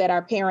 is that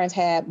our parents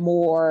had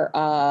more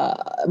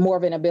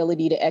of an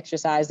ability to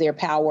exercise their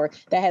power.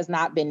 That has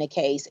not been the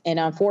case. And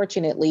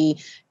unfortunately,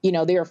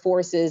 there are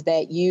forces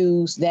that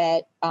use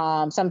that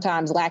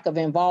sometimes lack of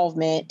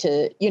involvement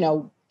to,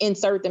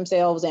 insert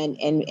themselves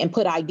and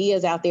put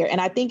ideas out there. And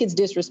I think it's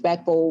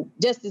disrespectful,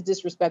 just as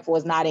disrespectful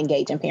as not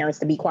engaging parents,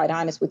 to be quite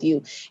honest with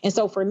you. And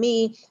so for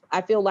me,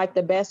 I feel like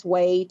the best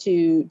way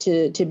to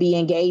be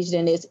engaged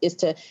in this is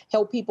to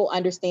help people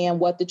understand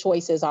what the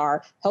choices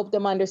are, help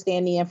them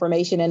understand the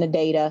information and the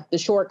data, the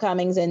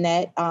shortcomings in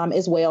that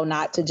as well,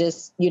 not to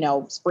just,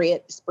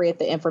 spread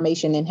the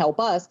information and help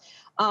us.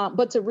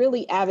 But to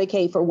really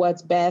advocate for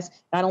what's best,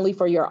 not only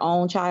for your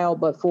own child,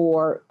 but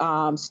for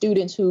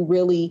students who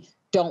really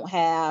don't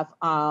have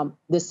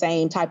the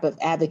same type of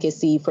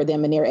advocacy for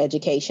them in their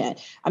education.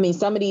 I mean,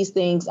 some of these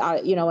things,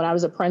 when I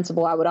was a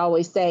principal, I would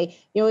always say,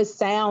 it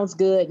sounds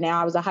good now.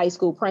 I was a high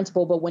school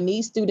principal, but when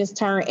these students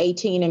turn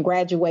 18 and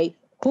graduate,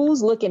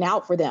 who's looking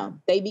out for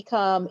them? They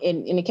become,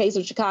 in the case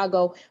of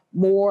Chicago,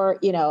 more,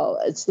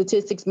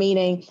 statistics,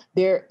 meaning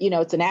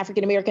it's an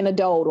African-American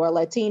adult or a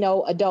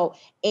Latino adult,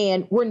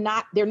 and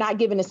they're not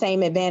given the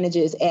same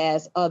advantages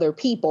as other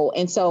people.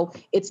 And so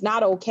it's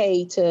not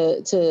okay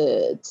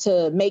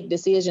to make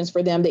decisions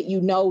for them that,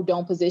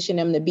 don't position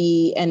them to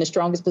be in the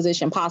strongest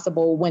position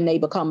possible when they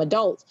become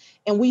adults.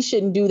 And we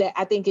shouldn't do that.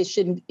 I think it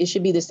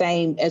should be the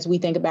same as we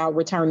think about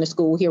return to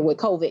school here with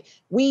COVID.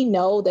 We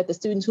know that the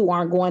students who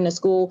aren't going to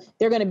school,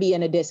 they're going to be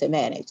in a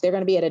disadvantage. They're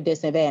going to be at a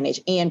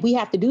disadvantage. And we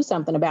have to do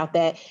something about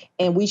that.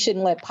 And we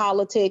shouldn't let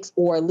politics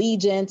or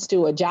allegiance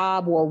to a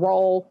job or a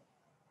role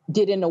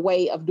get in the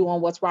way of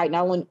doing what's right,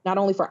 not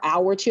only for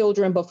our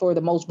children, but for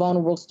the most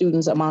vulnerable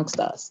students amongst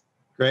us.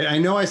 Great. I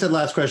know I said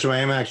last question, but I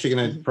am actually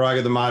going to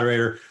prerogative the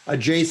moderator.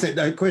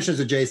 Questions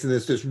adjacent to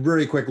this, just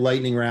really quick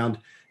lightning round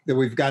that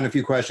we've gotten a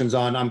few questions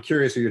on. I'm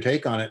curious of your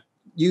take on it.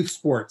 Youth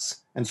sports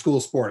and school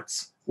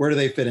sports, where do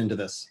they fit into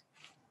this?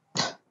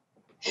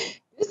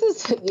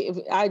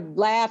 I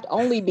laughed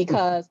only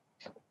because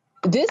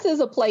this is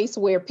a place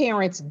where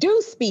parents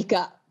do speak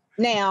up.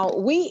 Now,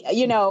 we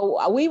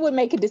would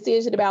make a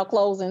decision about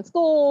closing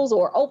schools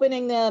or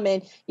opening them.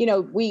 And,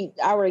 we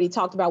already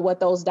talked about what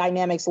those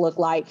dynamics look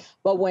like.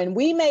 But when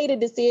we made a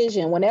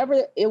decision,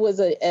 whenever it was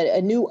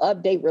a new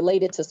update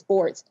related to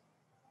sports,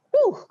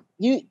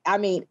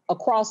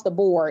 across the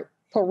board,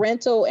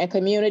 parental and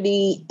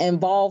community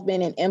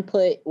involvement and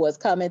input was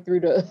coming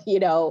through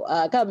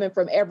coming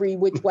from every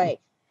which way.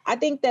 I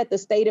think that the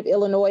state of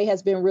Illinois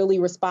has been really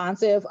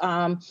responsive,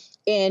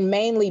 and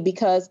mainly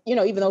because,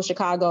 even though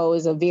Chicago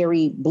is a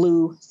very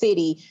blue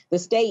city, the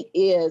state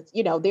is,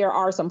 there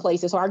are some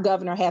places. So our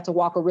governor had to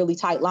walk a really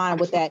tight line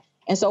with that.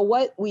 And so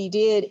what we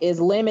did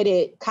is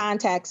limited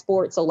contact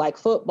sports. So like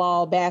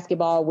football,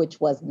 basketball, which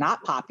was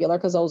not popular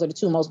because those are the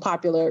two most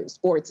popular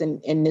sports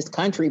in this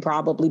country,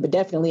 probably, but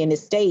definitely in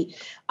this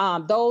state.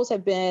 Those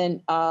have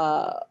been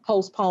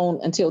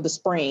postponed until the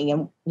spring.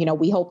 And,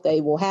 we hope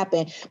they will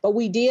happen. But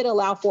we did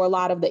allow for a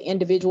lot of the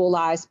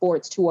individualized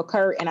sports to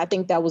occur. And I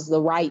think that was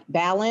the right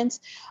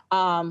balance.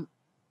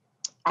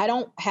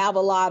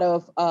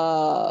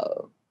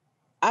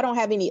 I don't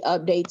have any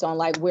updates on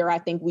like where I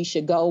think we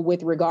should go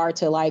with regard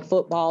to like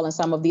football and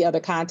some of the other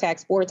contact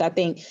sports. I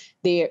think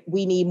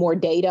we need more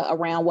data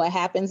around what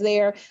happens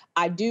there.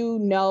 I do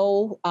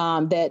know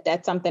that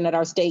that's something that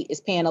our state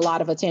is paying a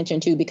lot of attention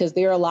to, because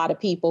there are a lot of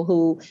people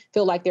who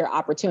feel like there are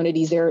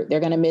opportunities they're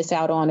going to miss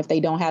out on if they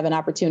don't have an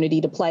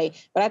opportunity to play.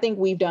 But I think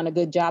we've done a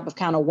good job of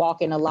kind of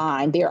walking a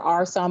line. There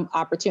are some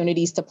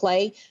opportunities to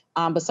play,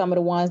 but some of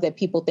the ones that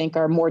people think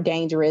are more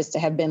dangerous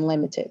have been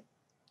limited.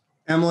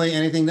 Emily,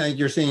 anything that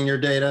you're seeing in your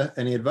data?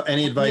 Any advice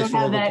for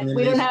local communities?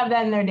 We don't have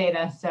that in their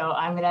data, so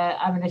I'm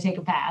gonna take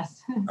a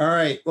pass. All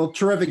right. Well,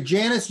 terrific.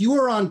 Janice, you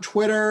are on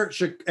Twitter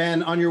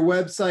and on your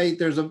website.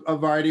 There's a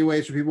variety of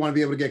ways for people who want to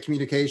be able to get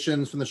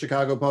communications from the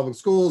Chicago Public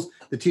Schools.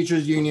 The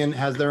Teachers Union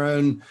has their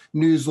own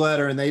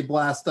newsletter, and they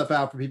blast stuff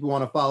out for people who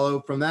want to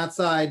follow from that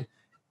side.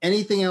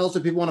 Anything else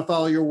if people want to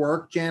follow your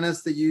work,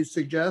 Janice, that you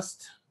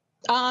suggest?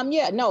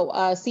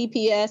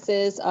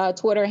 CPS's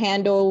Twitter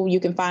handle.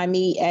 You can find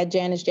me at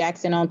Janice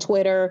Jackson on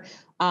Twitter.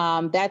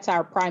 That's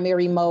our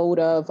primary mode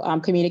of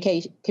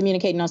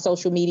communicating on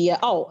social media.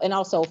 Oh, and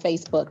also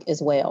Facebook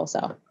as well.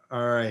 So.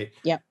 All right.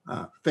 Yep.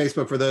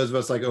 Facebook for those of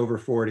us like over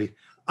 40.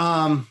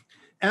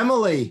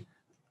 Emily,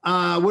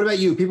 what about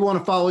you? People want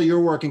to follow your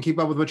work and keep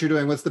up with what you're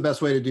doing. What's the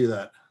best way to do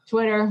that?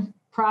 Twitter,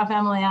 Prof.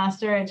 Emily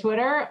Oster at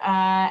Twitter.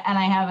 And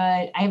I have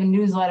a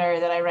newsletter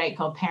that I write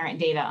called Parent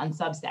Data on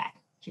Substack.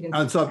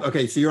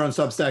 Okay, so you're on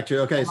Substack too.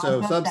 Okay,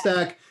 so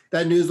Substack,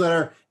 that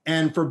newsletter.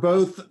 And for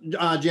both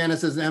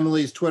Janice's and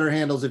Emily's Twitter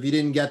handles, if you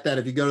didn't get that,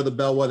 if you go to the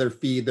Bellwether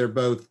feed, they're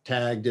both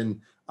tagged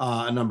in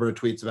a number of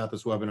tweets about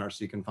this webinar,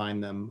 so you can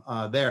find them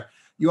there.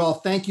 You all,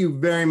 thank you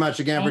very much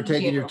again for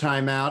taking your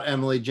time out.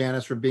 Emily,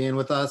 Janice, for being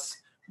with us.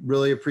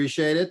 Really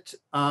appreciate it.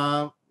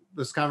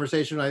 This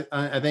conversation,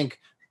 I think,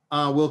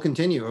 will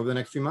continue over the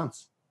next few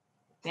months.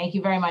 Thank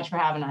you very much for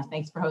having us.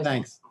 Thanks for hosting.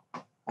 Thanks.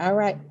 All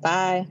right.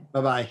 Bye.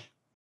 Bye-bye.